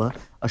Pascagoula,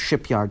 a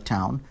shipyard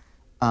town.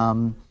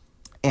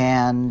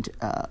 And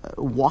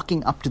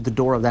walking up to the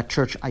door of that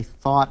church, I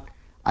thought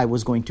I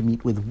was going to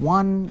meet with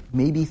one,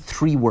 maybe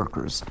three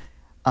workers.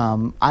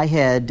 I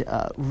had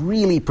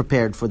really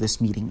prepared for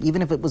this meeting.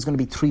 Even if it was going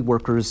to be three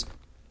workers,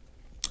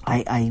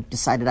 I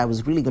decided I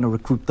was really going to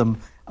recruit them.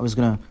 I was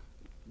going to,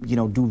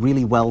 do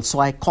really well. So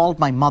I called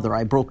my mother.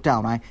 I broke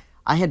down.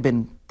 I had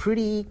been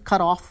pretty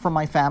cut off from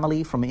my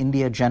family, from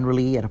India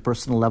generally at a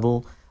personal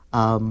level.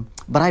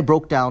 But I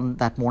broke down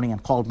that morning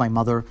and called my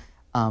mother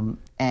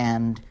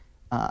and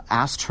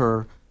asked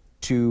her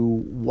to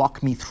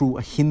walk me through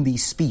a Hindi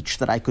speech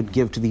that I could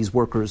give to these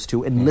workers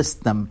to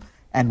enlist them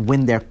and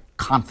win their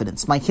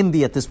confidence. My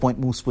Hindi at this point,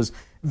 Moose, was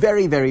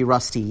very, very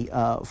rusty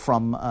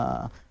from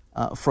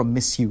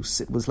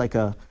misuse. It was like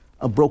a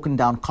broken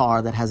down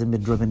car that hasn't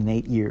been driven in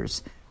 8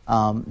 years.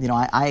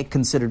 I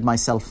considered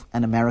myself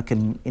an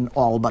American in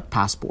all but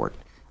passport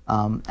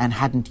and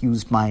hadn't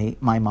used my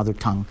mother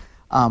tongue.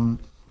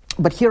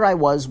 But here I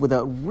was with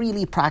a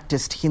really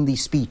practiced Hindi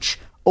speech,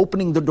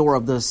 opening the door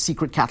of the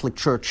secret Catholic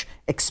church,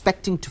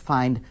 expecting to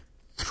find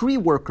 3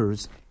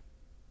 workers,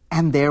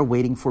 and there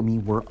waiting for me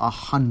were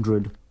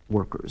 100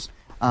 workers.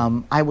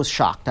 I was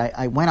shocked.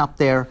 I went up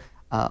there.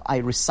 I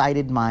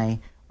recited my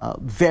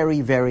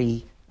very,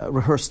 very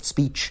rehearsed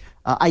speech.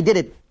 I did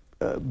it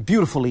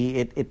beautifully.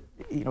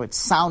 It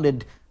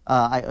sounded,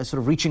 sort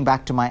of reaching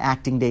back to my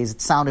acting days,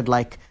 it sounded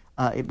like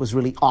it was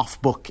really off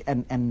book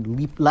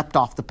and leapt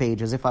off the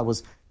page as if I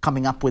was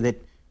coming up with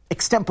it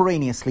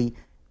extemporaneously,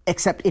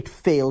 except it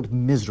failed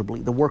miserably.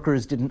 The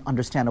workers didn't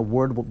understand a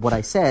word of what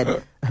I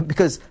said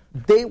because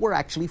they were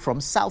actually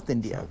from South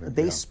India.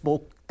 They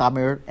spoke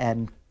Tamil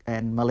and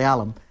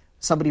Malayalam.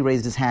 Somebody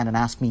raised his hand and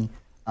asked me,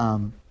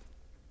 to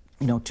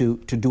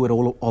do it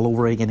all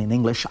over again in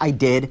English. I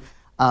did.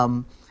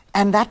 And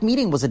that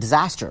meeting was a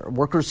disaster.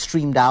 Workers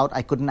streamed out.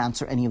 I couldn't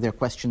answer any of their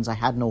questions. I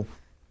had no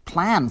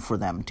plan for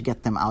them to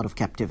get them out of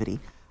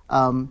captivity.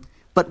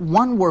 But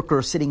one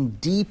worker sitting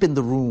deep in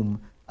the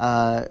room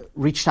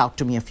reached out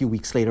to me a few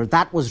weeks later.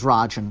 That was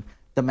Rajan,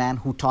 the man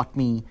who taught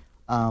me,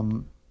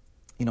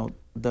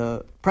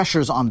 the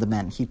pressures on the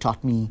men. He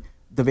taught me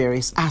the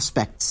various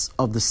aspects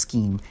of the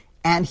scheme.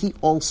 And he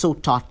also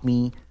taught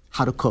me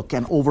how to cook.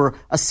 And over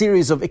a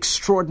series of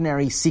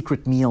extraordinary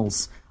secret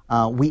meals,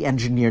 we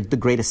engineered the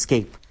great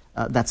escape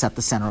that's at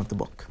the center of the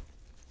book.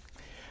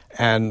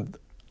 And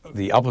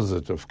the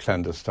opposite of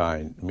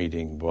clandestine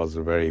meeting was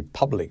a very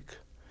public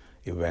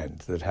event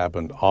that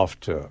happened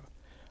after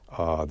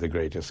The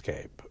Great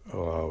Escape,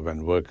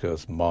 when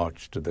workers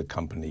marched to the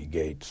company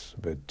gates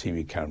with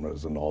TV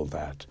cameras and all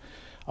that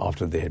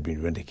after they had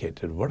been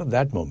vindicated. What did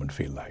that moment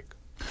feel like?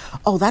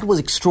 Oh, that was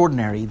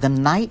extraordinary. The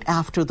night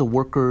after the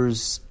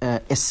workers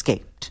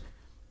escaped,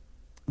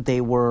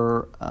 they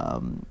were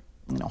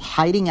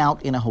hiding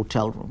out in a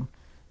hotel room.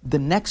 The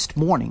next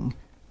morning,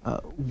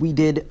 we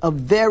did a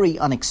very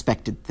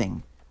unexpected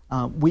thing.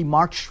 We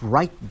marched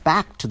right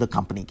back to the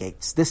company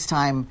gates, this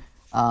time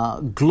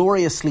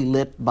gloriously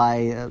lit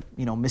by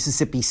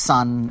Mississippi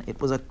sun.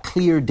 It was a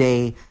clear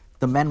day.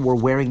 The men were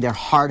wearing their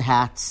hard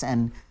hats,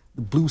 and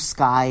the blue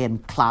sky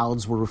and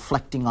clouds were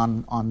reflecting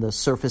on the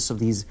surface of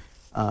these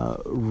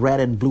red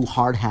and blue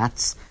hard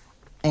hats.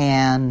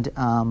 And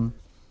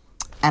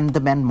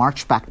the men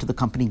marched back to the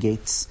company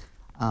gates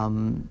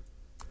and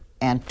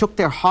took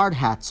their hard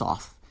hats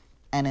off.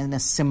 And in a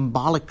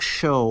symbolic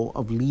show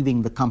of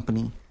leaving the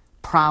company,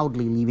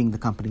 proudly leaving the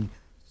company,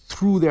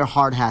 threw their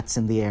hard hats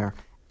in the air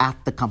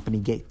at the company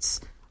gates.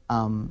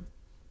 And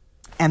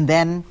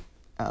then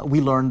we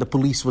learned the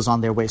police was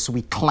on their way. So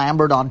we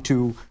clambered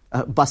onto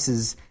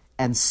buses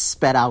and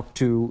sped out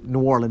to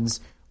New Orleans,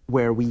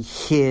 where we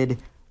hid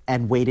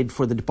and waited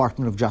for the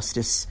Department of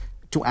Justice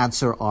to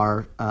answer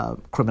our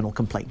criminal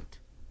complaint.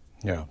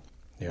 Yeah.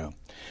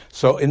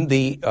 So in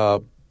the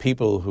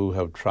people who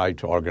have tried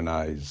to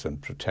organize and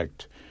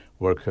protect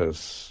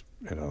workers,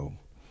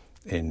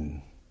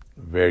 in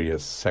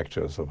various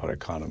sectors of our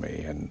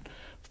economy and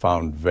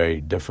found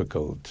very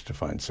difficult to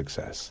find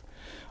success.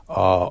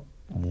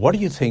 What do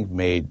you think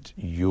made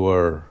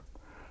your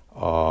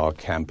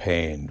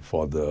campaign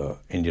for the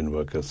Indian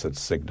workers at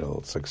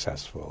Signal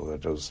successful?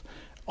 It was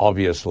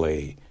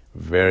obviously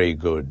very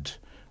good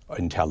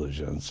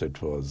intelligence.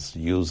 It was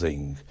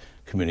using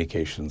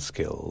communication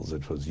skills.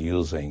 It was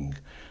using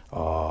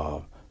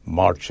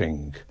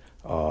marching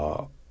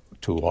to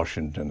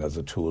Washington as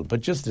a tool.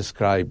 But just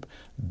describe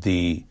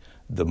the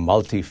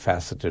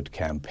multifaceted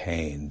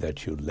campaign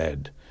that you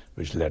led,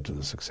 which led to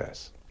the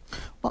success.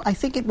 Well, I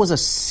think it was a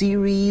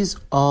series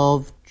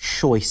of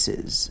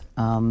choices.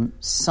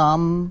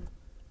 Some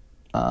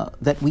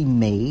that we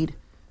made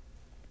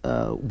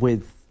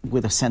with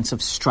a sense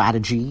of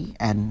strategy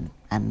and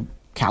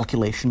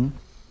calculation.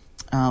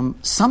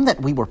 Some that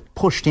we were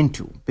pushed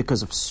into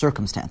because of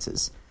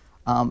circumstances.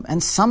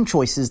 And some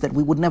choices that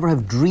we would never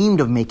have dreamed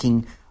of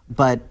making,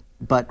 but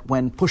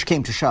when push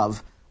came to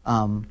shove,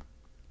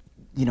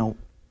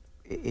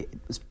 it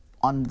was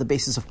on the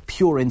basis of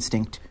pure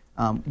instinct.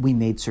 We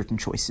made certain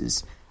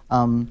choices.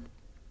 Right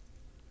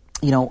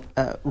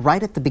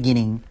at the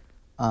beginning,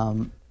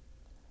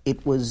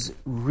 it was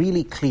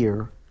really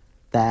clear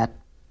that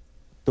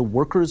the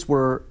workers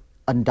were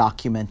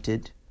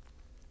undocumented.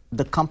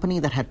 The company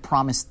that had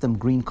promised them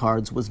green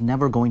cards was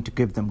never going to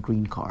give them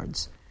green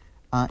cards.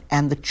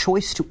 And the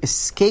choice to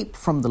escape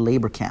from the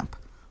labor camp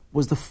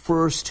was the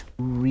first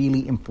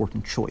really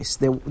important choice.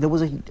 There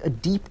was a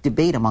deep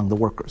debate among the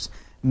workers.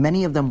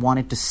 Many of them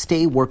wanted to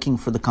stay working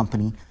for the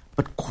company,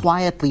 but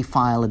quietly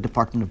file a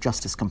Department of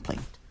Justice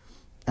complaint.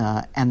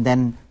 And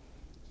then,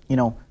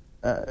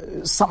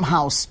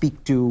 somehow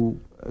speak to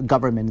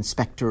government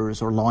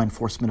inspectors or law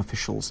enforcement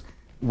officials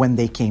when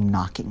they came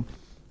knocking.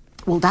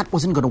 Well, that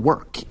wasn't going to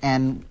work.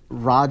 And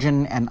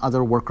Rajan and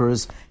other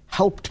workers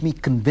helped me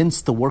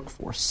convince the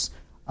workforce,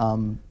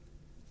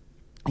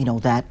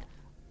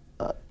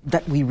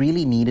 that we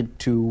really needed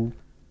to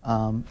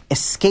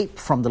escape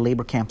from the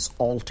labor camps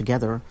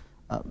altogether,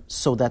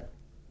 so that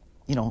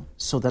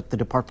the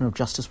Department of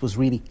Justice was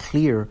really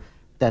clear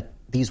that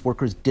these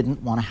workers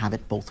didn't want to have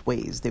it both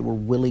ways. They were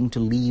willing to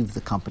leave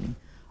the company.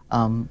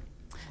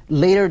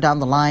 Later down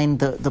the line,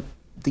 the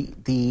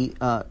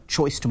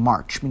choice to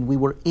march. I mean, we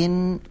were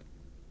in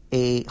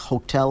a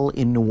hotel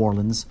in New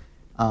Orleans.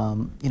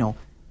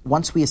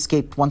 Once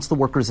the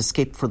workers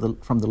escaped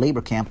from the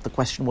labor camp, the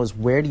question was,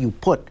 where do you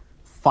put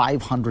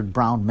 500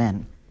 brown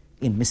men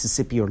in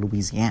Mississippi or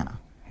Louisiana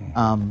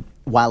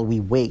while we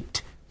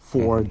wait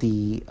for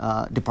the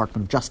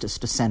Department of Justice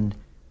to send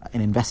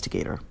an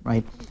investigator,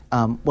 right?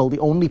 Well, the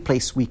only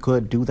place we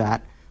could do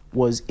that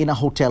was in a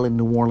hotel in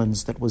New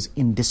Orleans that was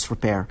in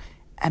disrepair.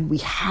 And we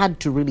had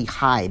to really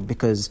hide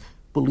because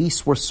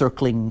police were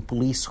circling,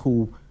 police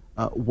who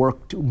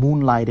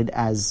moonlighted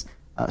as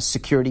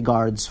security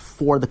guards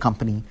for the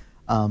company.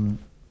 One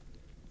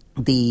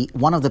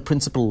of the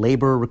principal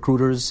labor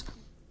recruiters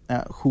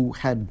who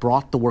had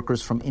brought the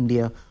workers from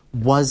India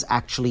was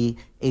actually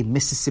a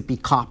Mississippi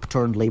cop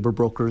turned labor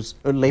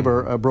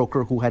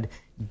broker who had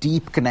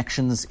deep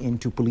connections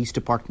into police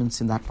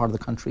departments in that part of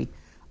the country.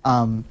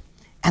 And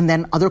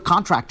then other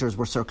contractors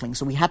were circling,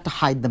 so we had to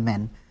hide the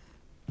men.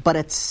 But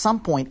at some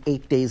point,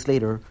 8 days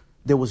later,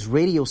 there was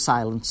radio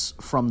silence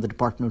from the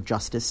Department of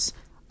Justice.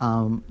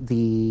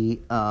 The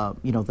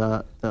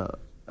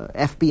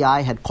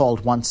FBI had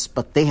called once,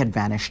 but they had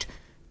vanished.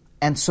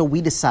 And so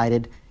we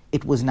decided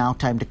it was now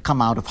time to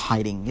come out of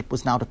hiding. It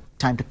was now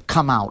time to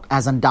come out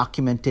as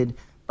undocumented,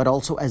 but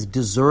also as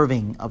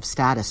deserving of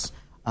status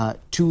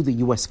to the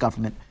U.S.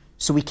 government.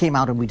 So we came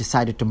out and we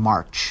decided to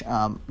march,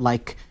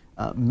 like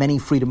many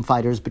freedom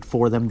fighters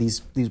before them.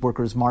 These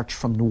workers marched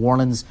from New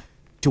Orleans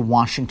to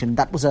Washington.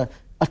 That was a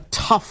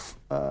tough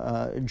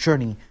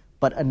journey,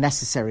 but a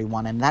necessary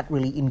one, and that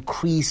really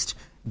increased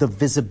the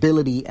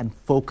visibility and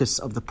focus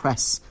of the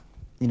press,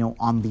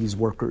 on these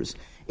workers.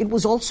 It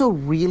was also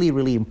really,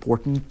 really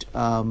important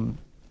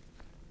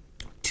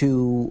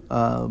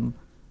to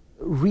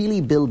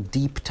really build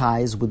deep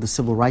ties with the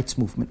civil rights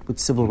movement, with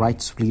civil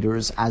rights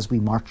leaders as we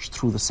marched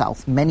through the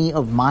South. Many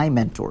of my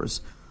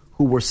mentors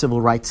who were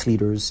civil rights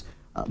leaders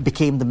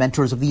became the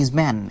mentors of these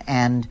men,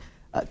 and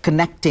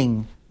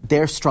connecting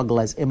their struggle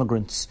as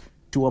immigrants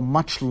to a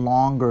much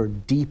longer,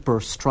 deeper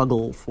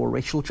struggle for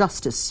racial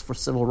justice, for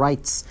civil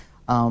rights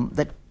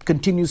that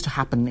continues to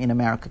happen in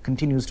America,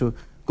 continues to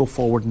go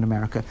forward in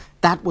America.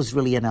 That was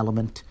really an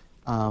element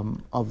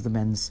of the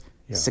men's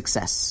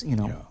success,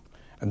 Yeah.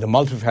 And the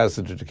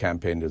multifaceted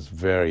campaign is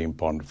very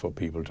important for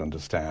people to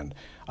understand.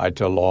 I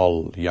tell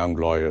all young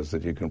lawyers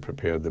that you can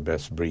prepare the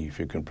best brief,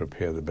 you can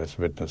prepare the best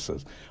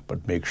witnesses,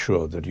 but make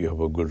sure that you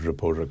have a good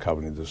reporter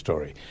covering the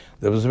story.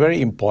 There was a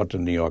very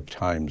important New York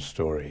Times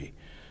story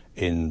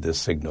in the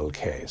Signal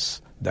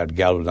case that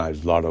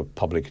galvanized a lot of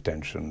public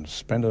attention.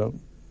 Spend a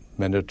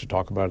minute to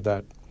talk about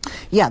that.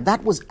 Yeah,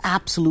 that was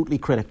absolutely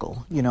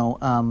critical.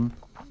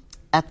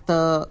 At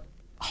the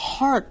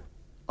heart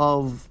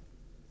of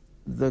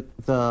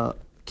the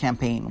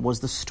campaign was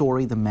the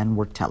story the men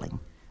were telling,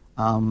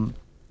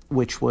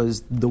 which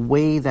was the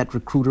way that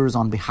recruiters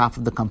on behalf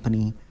of the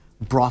company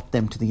brought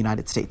them to the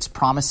United States,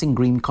 promising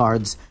green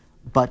cards,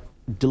 but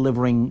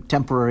delivering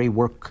temporary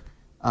work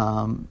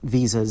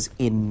visas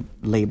in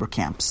labor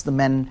camps. The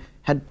men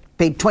had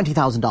paid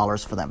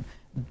 $20,000 for them.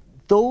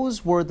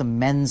 Those were the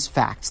men's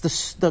facts.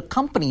 The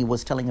company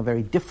was telling a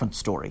very different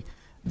story.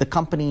 The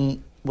company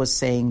was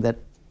saying that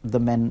the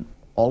men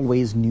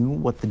always knew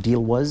what the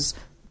deal was.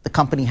 The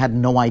company had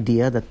no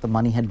idea that the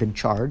money had been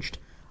charged,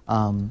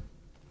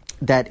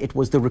 that it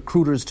was the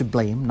recruiters to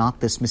blame,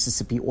 not this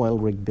Mississippi oil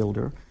rig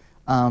builder.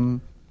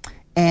 And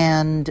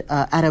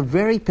at a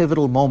very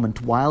pivotal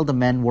moment, while the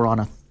men were on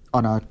a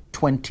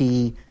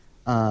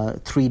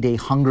 23-day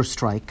hunger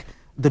strike,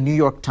 the New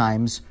York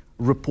Times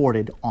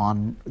reported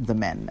on the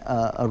men.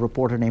 A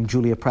reporter named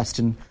Julia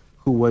Preston,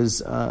 who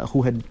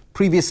had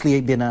previously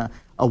been a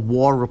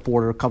war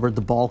reporter, covered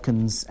the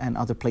Balkans and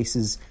other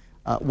places,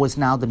 was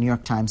now the New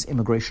York Times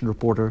immigration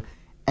reporter,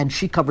 and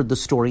she covered the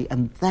story,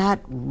 and that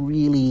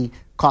really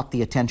caught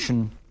the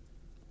attention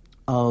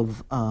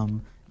of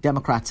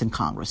Democrats in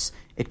Congress.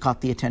 It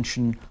caught the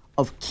attention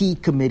of key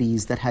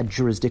committees that had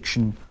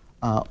jurisdiction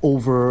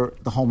over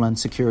the Homeland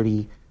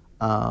Security,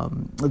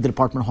 the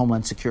Department of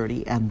Homeland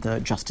Security and the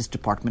Justice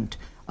Department.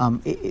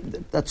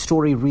 That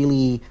story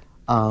really,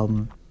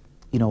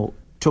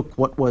 took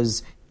what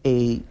was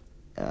a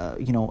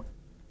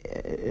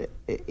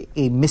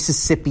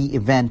Mississippi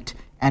event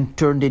and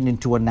turned it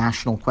into a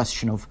national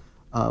question of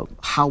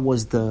how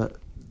was the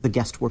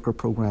guest worker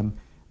program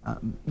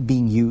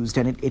being used,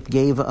 and it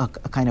gave a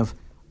kind of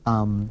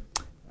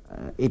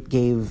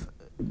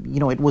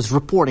it was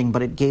reporting,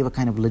 but it gave a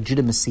kind of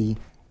legitimacy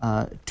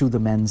to the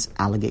men's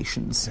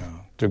allegations. Yeah,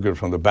 took it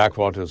from the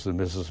backwaters of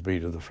Mississippi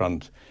to the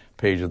front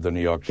page of the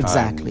New York Times,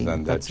 exactly.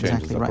 and that That's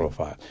changes exactly the right.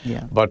 profile.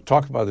 Yeah. But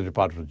talk about the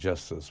Department of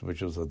Justice,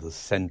 which was at the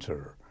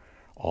center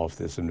of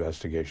this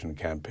investigation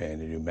campaign,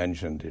 and you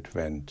mentioned it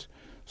went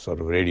sort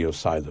of radio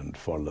silent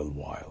for a little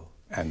while,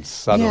 and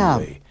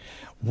suddenly,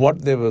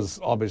 there was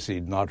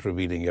obviously not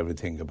revealing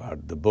everything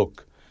about the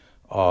book,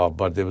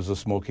 but there was a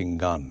smoking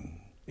gun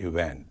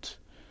event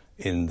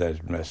in that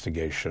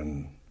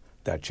investigation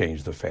that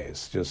changed the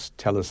face. Just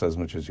tell us as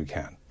much as you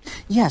can.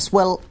 Yes,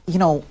 well,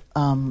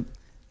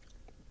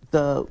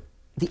 the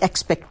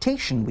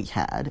expectation we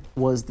had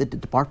was that the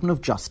Department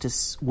of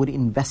Justice would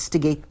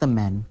investigate the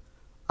men,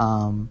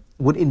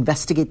 would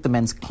investigate the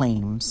men's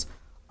claims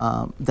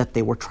that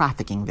they were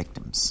trafficking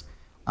victims.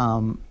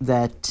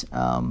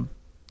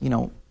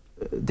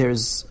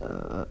 There's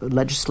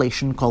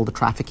legislation called the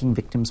Trafficking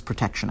Victims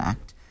Protection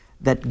Act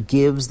that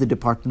gives the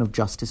Department of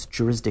Justice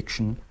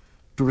jurisdiction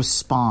to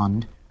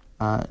respond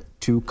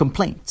to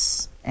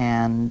complaints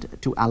and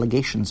to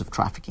allegations of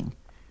trafficking.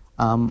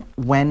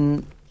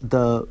 When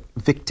the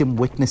victim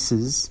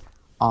witnesses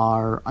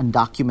are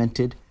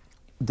undocumented,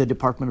 the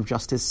Department of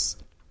Justice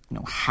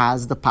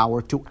has the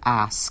power to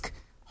ask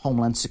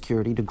Homeland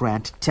Security to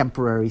grant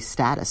temporary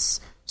status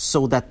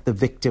so that the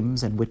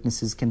victims and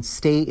witnesses can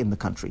stay in the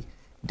country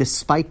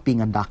despite being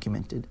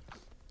undocumented,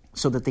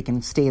 so that they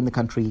can stay in the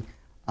country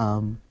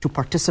to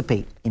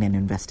participate in an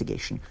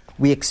investigation.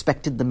 We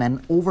expected the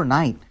men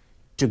overnight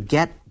to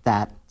get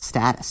that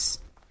status.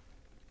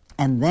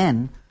 And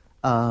then,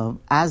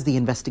 as the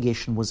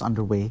investigation was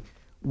underway,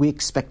 we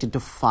expected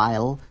to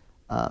file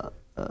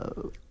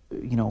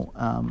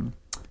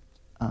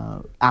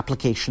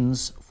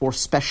applications for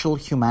special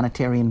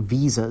humanitarian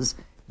visas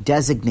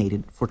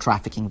designated for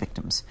trafficking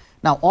victims.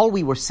 Now, all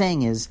we were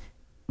saying is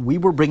we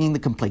were bringing the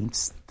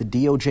complaints, the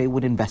DOJ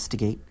would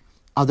investigate,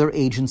 other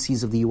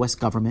agencies of the U.S.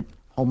 government,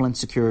 Homeland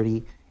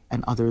Security,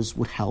 and others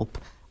would help.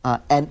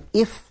 And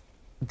if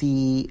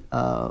the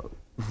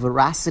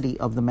veracity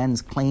of the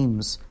men's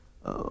claims,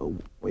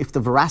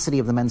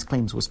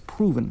 was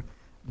proven,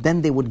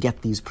 then they would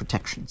get these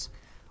protections.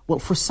 Well,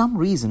 for some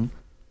reason,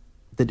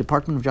 the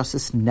Department of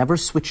Justice never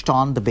switched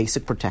on the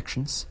basic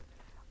protections.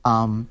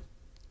 And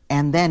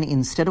then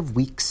instead of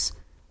weeks,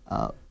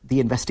 the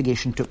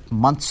investigation took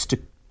months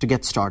to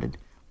get started.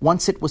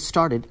 Once it was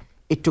started,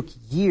 it took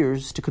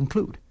years to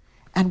conclude.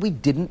 And we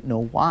didn't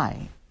know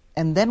why.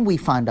 And then we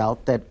found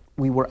out that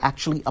we were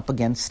actually up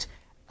against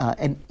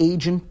an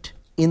agent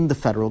in the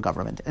federal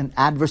government, an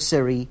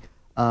adversary,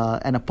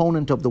 an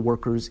opponent of the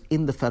workers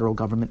in the federal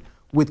government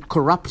with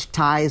corrupt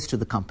ties to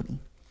the company,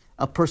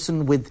 a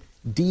person with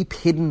deep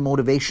hidden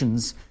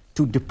motivations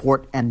to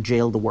deport and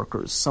jail the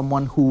workers,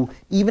 someone who,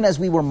 even as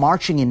we were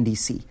marching in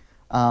D.C.,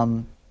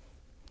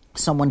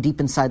 someone deep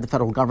inside the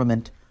federal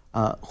government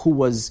who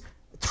was,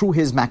 through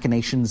his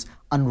machinations,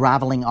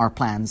 unraveling our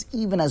plans,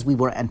 even as we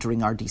were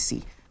entering our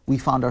D.C. We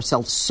found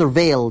ourselves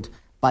surveilled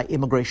by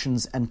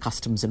immigrations and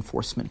customs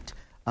enforcement.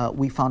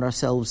 We found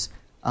ourselves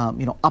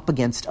up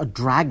against a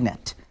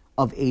dragnet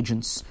of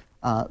agents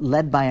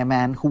led by a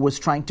man who was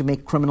trying to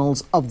make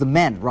criminals of the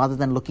men. Rather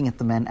than looking at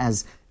the men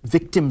as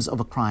victims of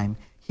a crime,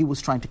 he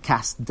was trying to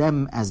cast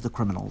them as the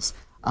criminals.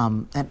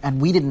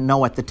 And we didn't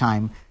know at the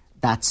time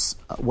that's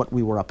what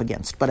we were up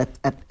against. But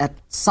at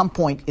some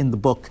point in the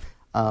book,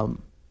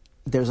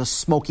 there's a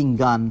smoking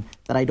gun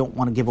that I don't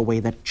want to give away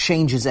that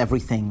changes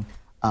everything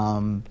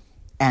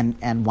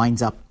and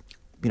winds up,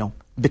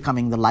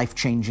 becoming the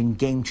life-changing,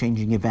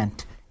 game-changing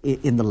event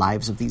in the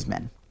lives of these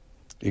men.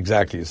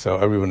 Exactly. So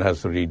everyone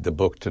has to read the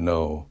book to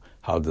know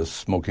how this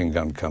smoking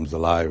gun comes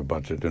alive,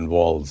 but it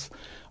involves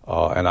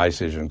an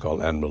ICE agent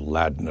called Admiral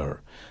Ladner.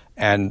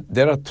 And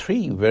there are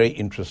three very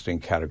interesting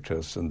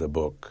characters in the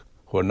book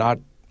who are not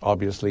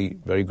obviously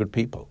very good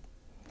people,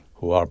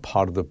 who are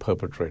part of the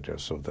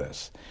perpetrators of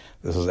this.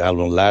 This is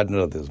Admiral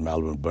Ladner, there's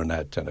Malvern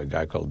Burnett, and a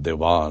guy called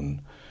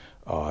Dewan,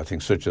 I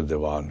think Suchit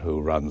Dewan,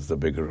 who runs the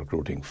bigger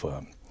recruiting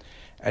firm.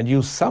 And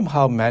you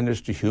somehow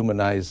managed to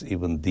humanize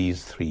even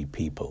these three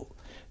people.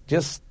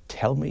 Just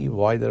tell me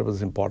why that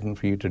was important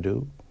for you to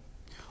do.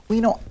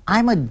 Well,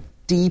 I'm a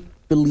deep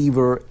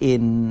believer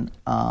in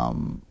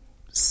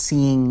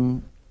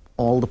seeing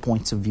all the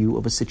points of view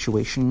of a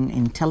situation.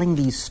 In telling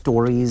these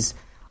stories,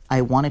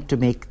 I wanted to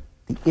make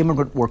the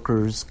immigrant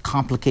workers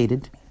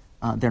complicated.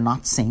 They're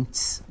not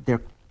saints.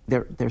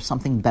 They're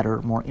something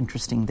better, more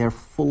interesting. They're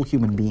full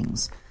human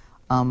beings.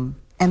 And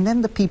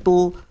then the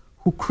people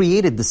who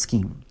created the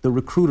scheme, the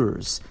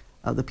recruiters,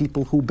 the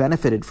people who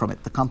benefited from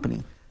it, the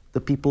company,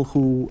 the people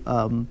who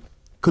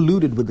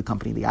colluded with the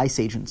company, the ICE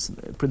agents,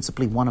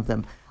 principally one of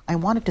them. I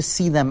wanted to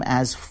see them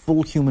as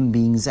full human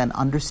beings and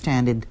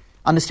understand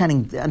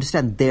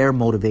their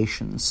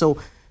motivations. So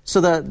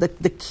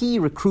the key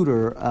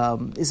recruiter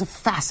is a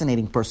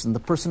fascinating person. The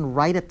person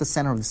right at the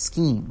center of the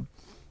scheme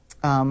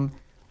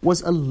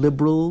was a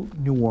liberal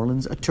New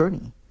Orleans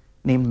attorney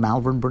named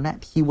Malvern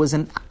Burnett. He was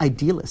an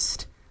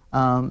idealist.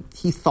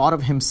 He thought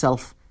of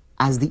himself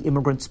as the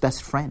immigrant's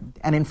best friend.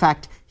 And in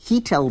fact, he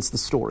tells the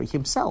story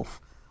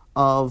himself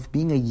of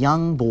being a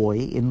young boy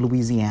in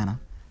Louisiana,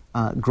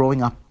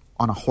 growing up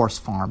on a horse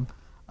farm,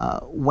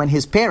 when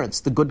his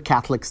parents, the good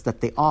Catholics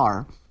that they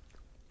are,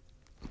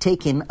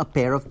 take in a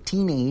pair of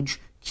teenage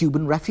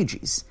Cuban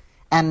refugees.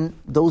 And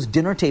those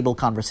dinner table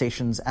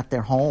conversations at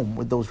their home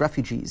with those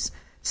refugees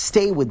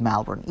stay with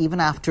Malvern. Even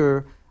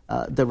after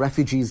the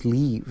refugees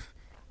leave,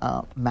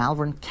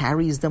 Malvern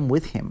carries them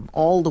with him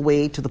all the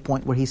way to the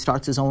point where he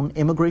starts his own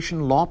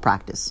immigration law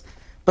practice.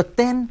 But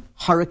then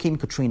Hurricane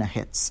Katrina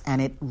hits,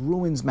 and it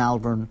ruins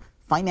Malvern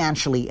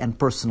financially and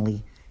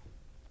personally.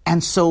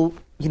 And so,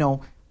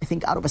 I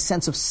think out of a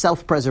sense of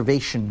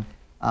self-preservation,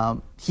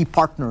 he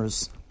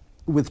partners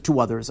with two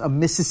others, a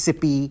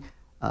Mississippi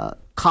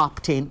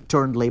cop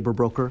turned labor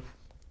broker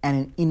and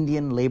an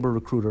Indian labor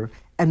recruiter.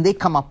 And they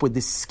come up with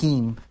this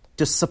scheme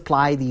to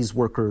supply these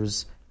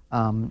workers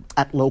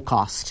at low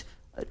cost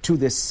to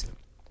this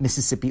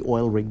Mississippi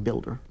oil rig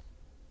builder.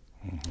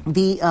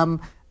 Mm-hmm.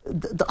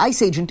 The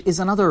ICE agent is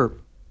another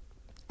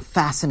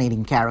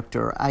fascinating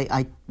character.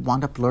 I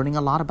wound up learning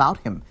a lot about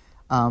him.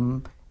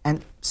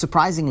 And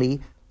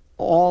surprisingly,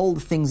 all the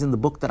things in the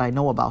book that I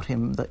know about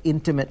him, the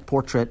intimate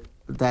portrait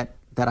that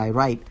I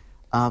write,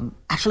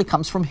 actually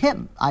comes from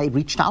him. I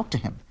reached out to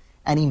him,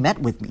 and he met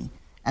with me,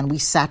 and we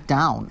sat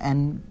down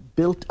and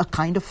built a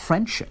kind of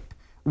friendship,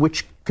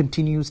 which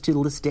continues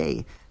till this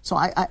day. So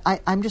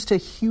I'm just a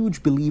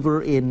huge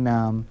believer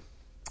in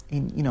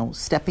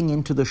stepping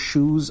into the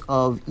shoes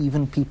of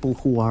even people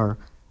who are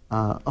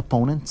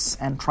opponents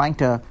and trying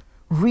to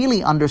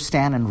really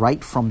understand and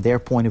write from their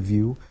point of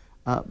view,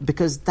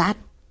 because that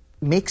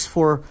makes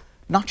for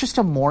not just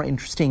a more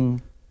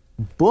interesting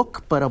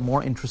book, but a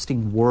more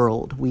interesting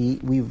world. We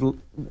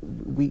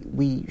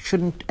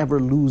shouldn't ever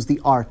lose the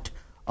art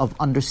of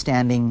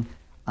understanding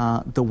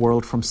the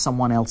world from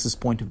someone else's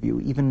point of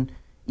view,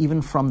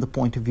 even from the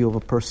point of view of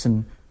a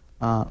person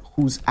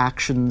whose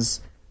actions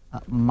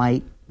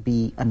might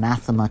be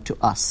anathema to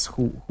us,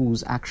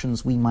 whose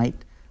actions we might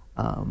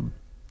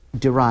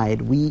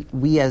deride.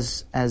 We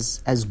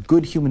as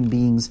good human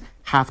beings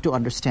have to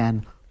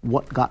understand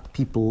what got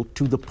people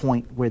to the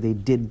point where they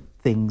did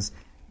things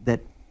that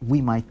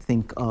we might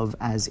think of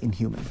as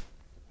inhuman.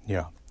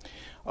 Yeah.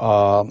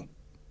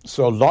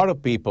 So a lot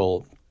of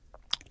people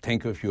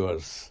think of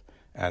yours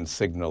and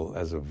Signal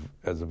as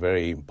a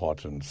very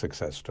important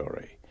success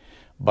story.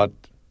 But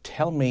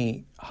tell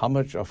me, how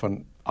much of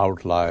an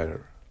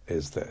outlier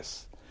is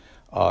this?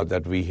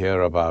 That we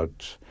hear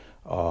about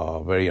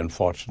very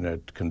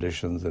unfortunate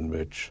conditions in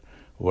which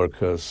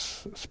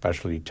workers,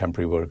 especially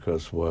temporary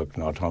workers, work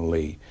not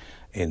only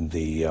in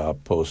the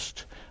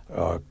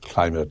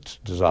post-climate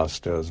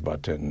disasters,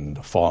 but in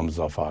the farms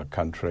of our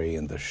country,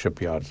 in the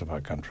shipyards of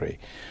our country.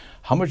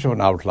 How much of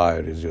an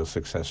outlier is your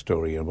success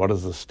story, and what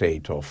is the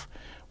state of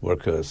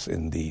workers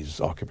in these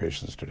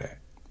occupations today?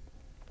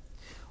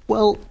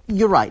 Well,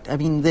 you're right. I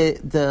mean,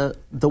 the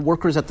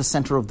workers at the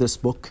center of this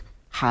book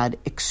had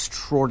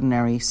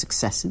extraordinary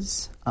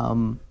successes.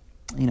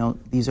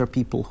 These are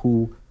people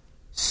who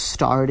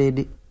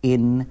started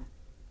in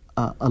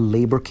a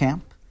labor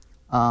camp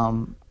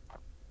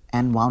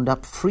and wound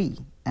up free,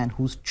 and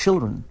whose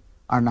children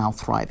are now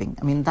thriving.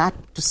 I mean, that,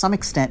 to some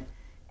extent,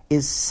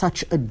 is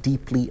such a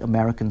deeply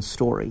American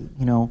story.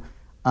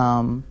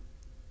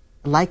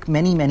 Like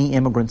many, many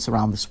immigrants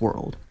around this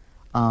world,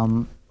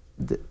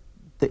 the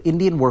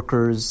Indian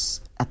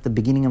workers at the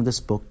beginning of this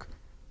book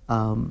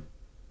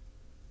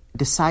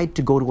decide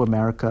to go to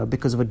America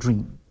because of a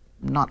dream.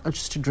 Not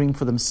just a dream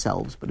for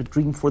themselves, but a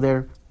dream for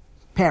their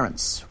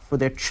parents, for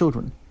their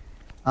children.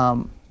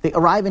 They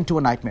arrive into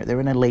a nightmare. They're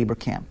in a labor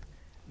camp.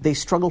 They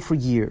struggle for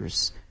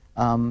years.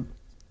 And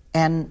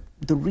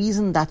the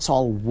reason that's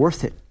all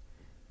worth it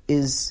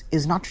is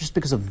not just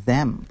because of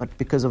them, but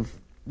because of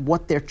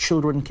what their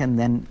children can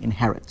then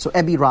inherit. So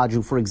Ebi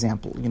Raju, for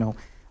example,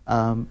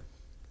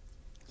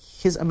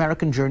 his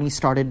American journey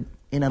started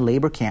in a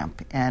labor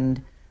camp.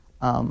 And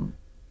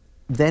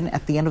then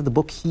at the end of the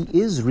book, he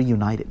is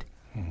reunited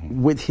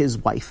with his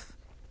wife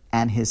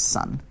and his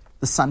son,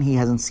 the son he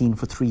hasn't seen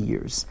for 3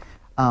 years.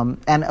 And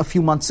a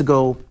few months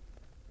ago,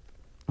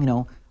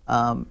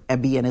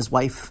 Ebi and his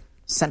wife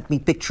sent me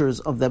pictures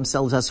of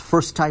themselves as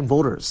first-time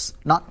voters,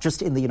 not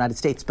just in the United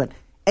States, but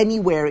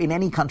anywhere in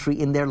any country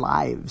in their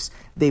lives.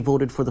 They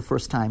voted for the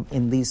first time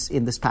in this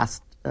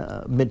past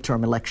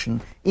midterm election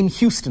in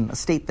Houston, a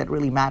state that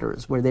really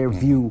matters, where their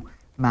view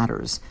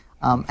matters.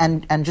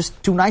 And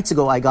just 2 nights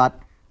ago, I got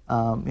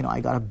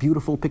a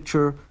beautiful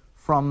picture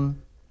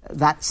from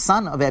that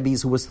son of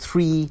Ebi's, who was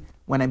 3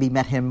 when Ebi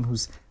met him,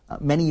 who's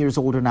many years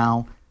older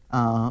now,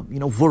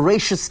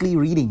 voraciously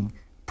reading,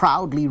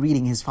 proudly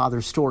reading his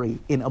father's story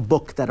in a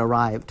book that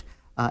arrived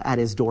at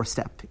his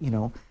doorstep,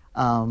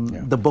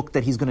 the book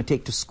that he's going to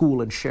take to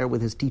school and share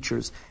with his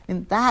teachers.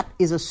 And that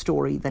is a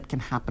story that can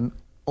happen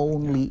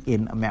only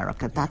in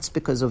America. That's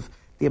because of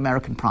the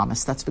American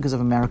promise. That's because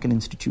of American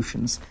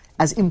institutions.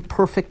 As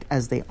imperfect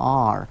as they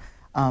are,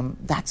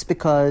 that's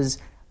because,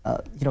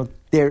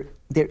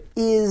 there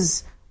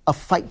is a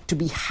fight to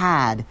be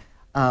had.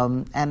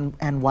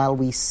 And while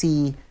we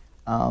see,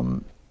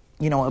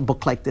 a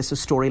book like this, a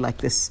story like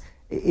this,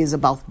 is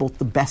about both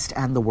the best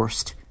and the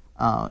worst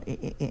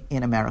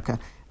in America.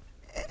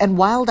 And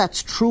while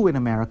that's true in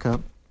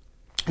America,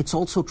 it's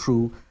also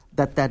true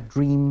that that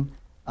dream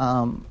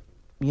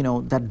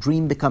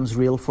becomes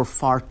real for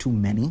far too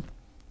many,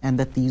 and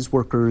that these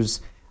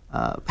workers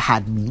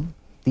had me,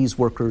 these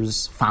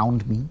workers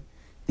found me,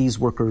 these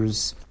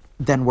workers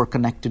then were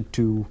connected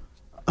to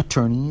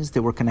attorneys, they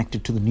were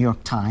connected to the New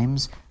York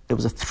Times. There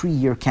was a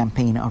 3-year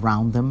campaign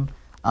around them.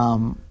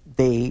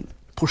 They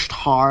pushed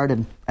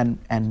hard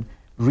and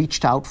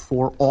reached out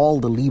for all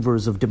the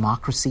levers of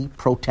democracy,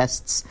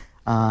 protests,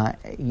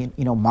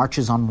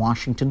 marches on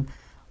Washington.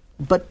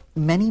 But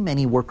many,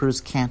 many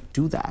workers can't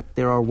do that.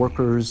 There are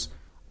workers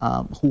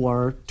who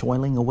are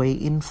toiling away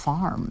in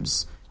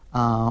farms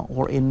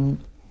or in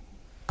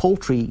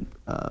poultry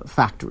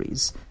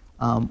factories,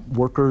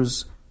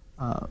 workers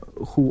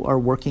who are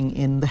working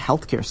in the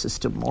healthcare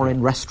system or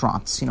in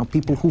restaurants,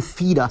 people who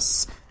feed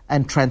us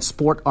and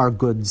transport our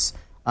goods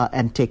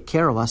and take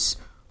care of us,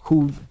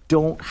 who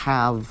don't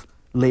have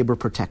labor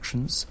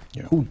protections,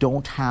 who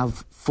don't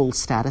have full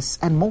status,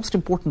 and most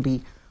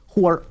importantly,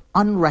 who are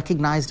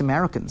unrecognized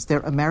Americans. They're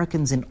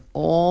Americans in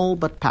all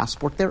but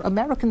passport. They're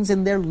Americans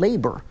in their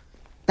labor.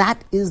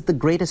 That is the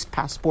greatest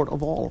passport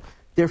of all.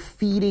 They're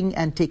feeding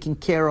and taking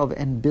care of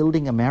and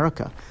building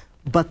America,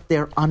 but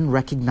they're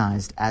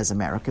unrecognized as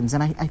Americans.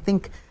 And I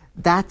think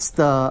that's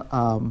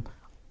the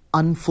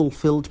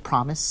unfulfilled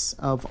promise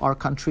of our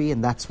country,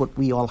 and that's what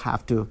we all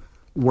have to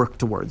work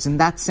towards. In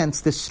that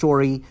sense, this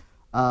story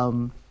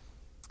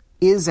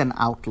is an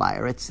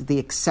outlier. It's the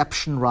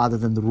exception rather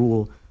than the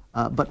rule.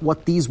 But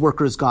what these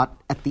workers got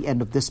at the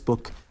end of this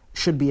book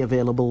should be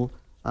available.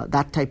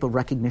 That type of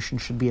recognition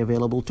should be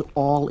available to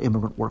all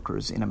immigrant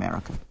workers in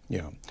America.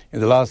 Yeah. In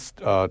the last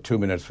 2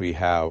 minutes we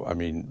have,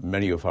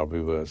 many of our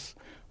viewers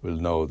will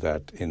know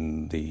that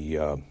in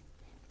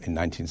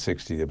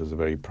 1960 there was a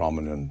very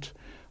prominent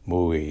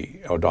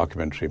movie or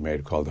documentary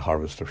made called The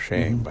Harvest of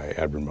Shame by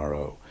Edwin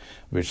Murrow,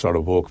 which sort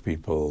of woke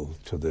people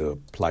to the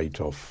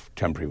plight of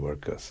temporary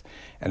workers.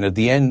 And at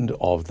the end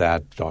of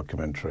that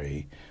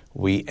documentary,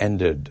 we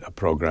ended a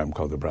program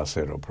called the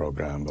Bracero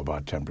program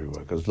about temporary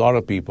workers. A lot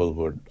of people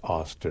would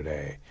ask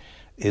today,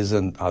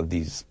 are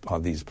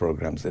these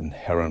programs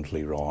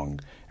inherently wrong,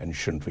 and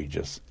shouldn't we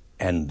just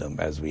end them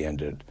as we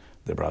ended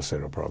the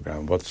Bracero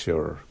program? What's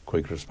your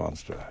quick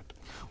response to that?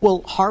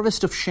 Well,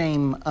 Harvest of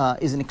Shame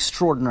is an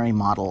extraordinary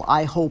model.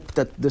 I hope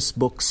that this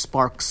book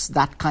sparks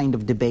that kind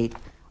of debate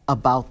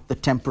about the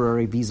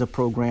temporary visa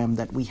program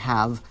that we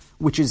have,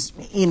 which is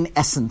in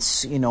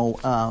essence,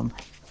 an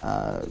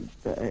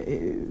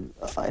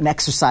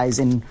exercise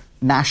in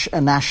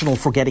a national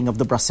forgetting of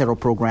the Bracero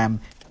program,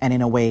 and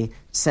in a way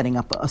setting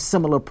up a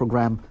similar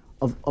program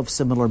of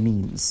similar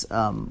means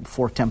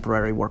for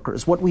temporary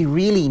workers. What we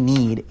really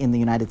need in the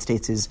United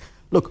States is,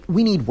 look,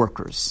 we need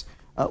workers.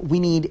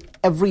 We need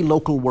every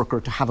local worker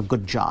to have a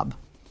good job,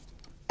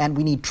 and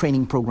we need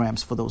training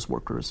programs for those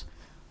workers.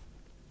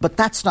 But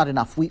that's not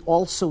enough. We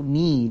also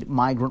need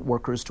migrant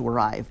workers to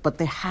arrive, but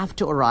they have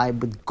to arrive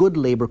with good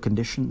labor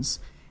conditions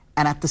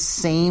and at the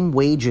same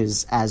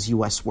wages as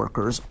U.S.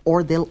 workers,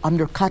 or they'll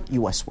undercut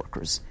U.S.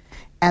 workers.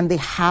 And they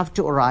have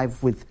to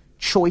arrive with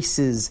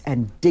choices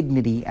and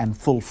dignity and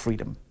full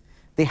freedom.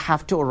 They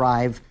have to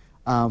arrive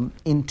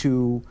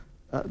into,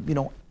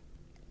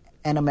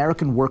 an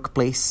American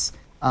workplace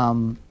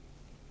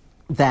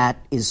that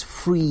is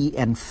free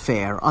and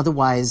fair.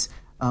 Otherwise,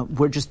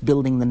 we're just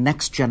building the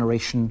next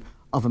generation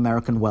of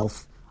American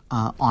wealth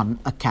on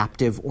a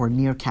captive or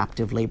near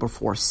captive labor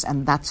force.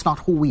 And that's not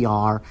who we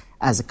are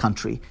as a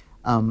country.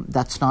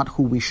 That's not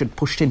who we should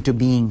push into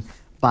being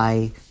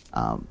by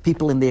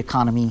people in the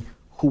economy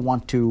who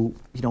want to,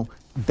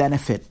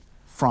 benefit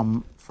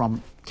from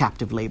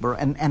captive labor.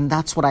 And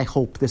that's what I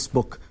hope this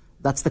book,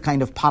 that's the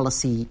kind of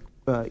policy,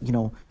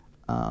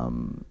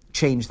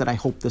 change that I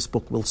hope this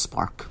book will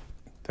spark.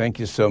 Thank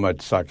you so much,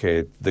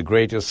 Saket. The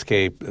Great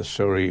Escape, a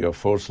story of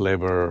forced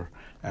labor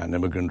and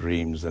immigrant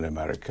dreams in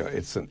America.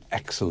 It's an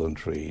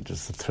excellent read.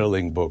 It's a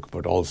thrilling book,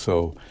 but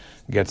also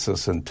gets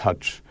us in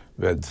touch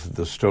with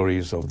the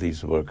stories of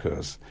these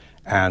workers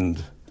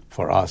and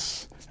for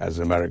us as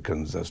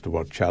Americans as to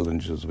what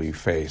challenges we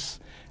face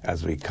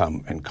as we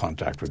come in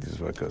contact with these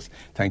workers.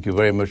 Thank you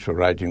very much for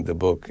writing the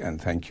book,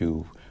 and thank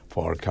you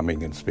for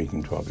coming and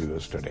speaking to our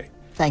viewers today.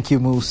 Thank you,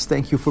 Moose.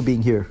 Thank you for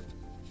being here.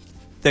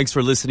 Thanks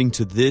for listening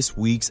to this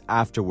week's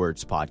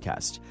Afterwards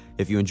podcast.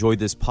 If you enjoyed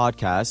this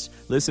podcast,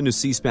 listen to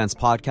C-SPAN's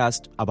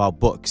podcast about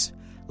books.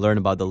 Learn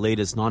about the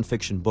latest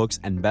nonfiction books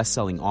and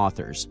best-selling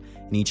authors.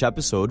 In each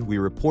episode, we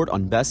report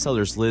on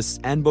bestsellers lists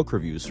and book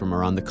reviews from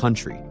around the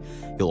country.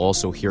 You'll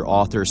also hear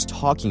authors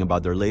talking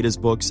about their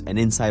latest books and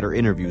insider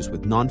interviews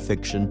with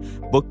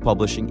nonfiction book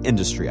publishing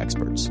industry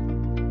experts.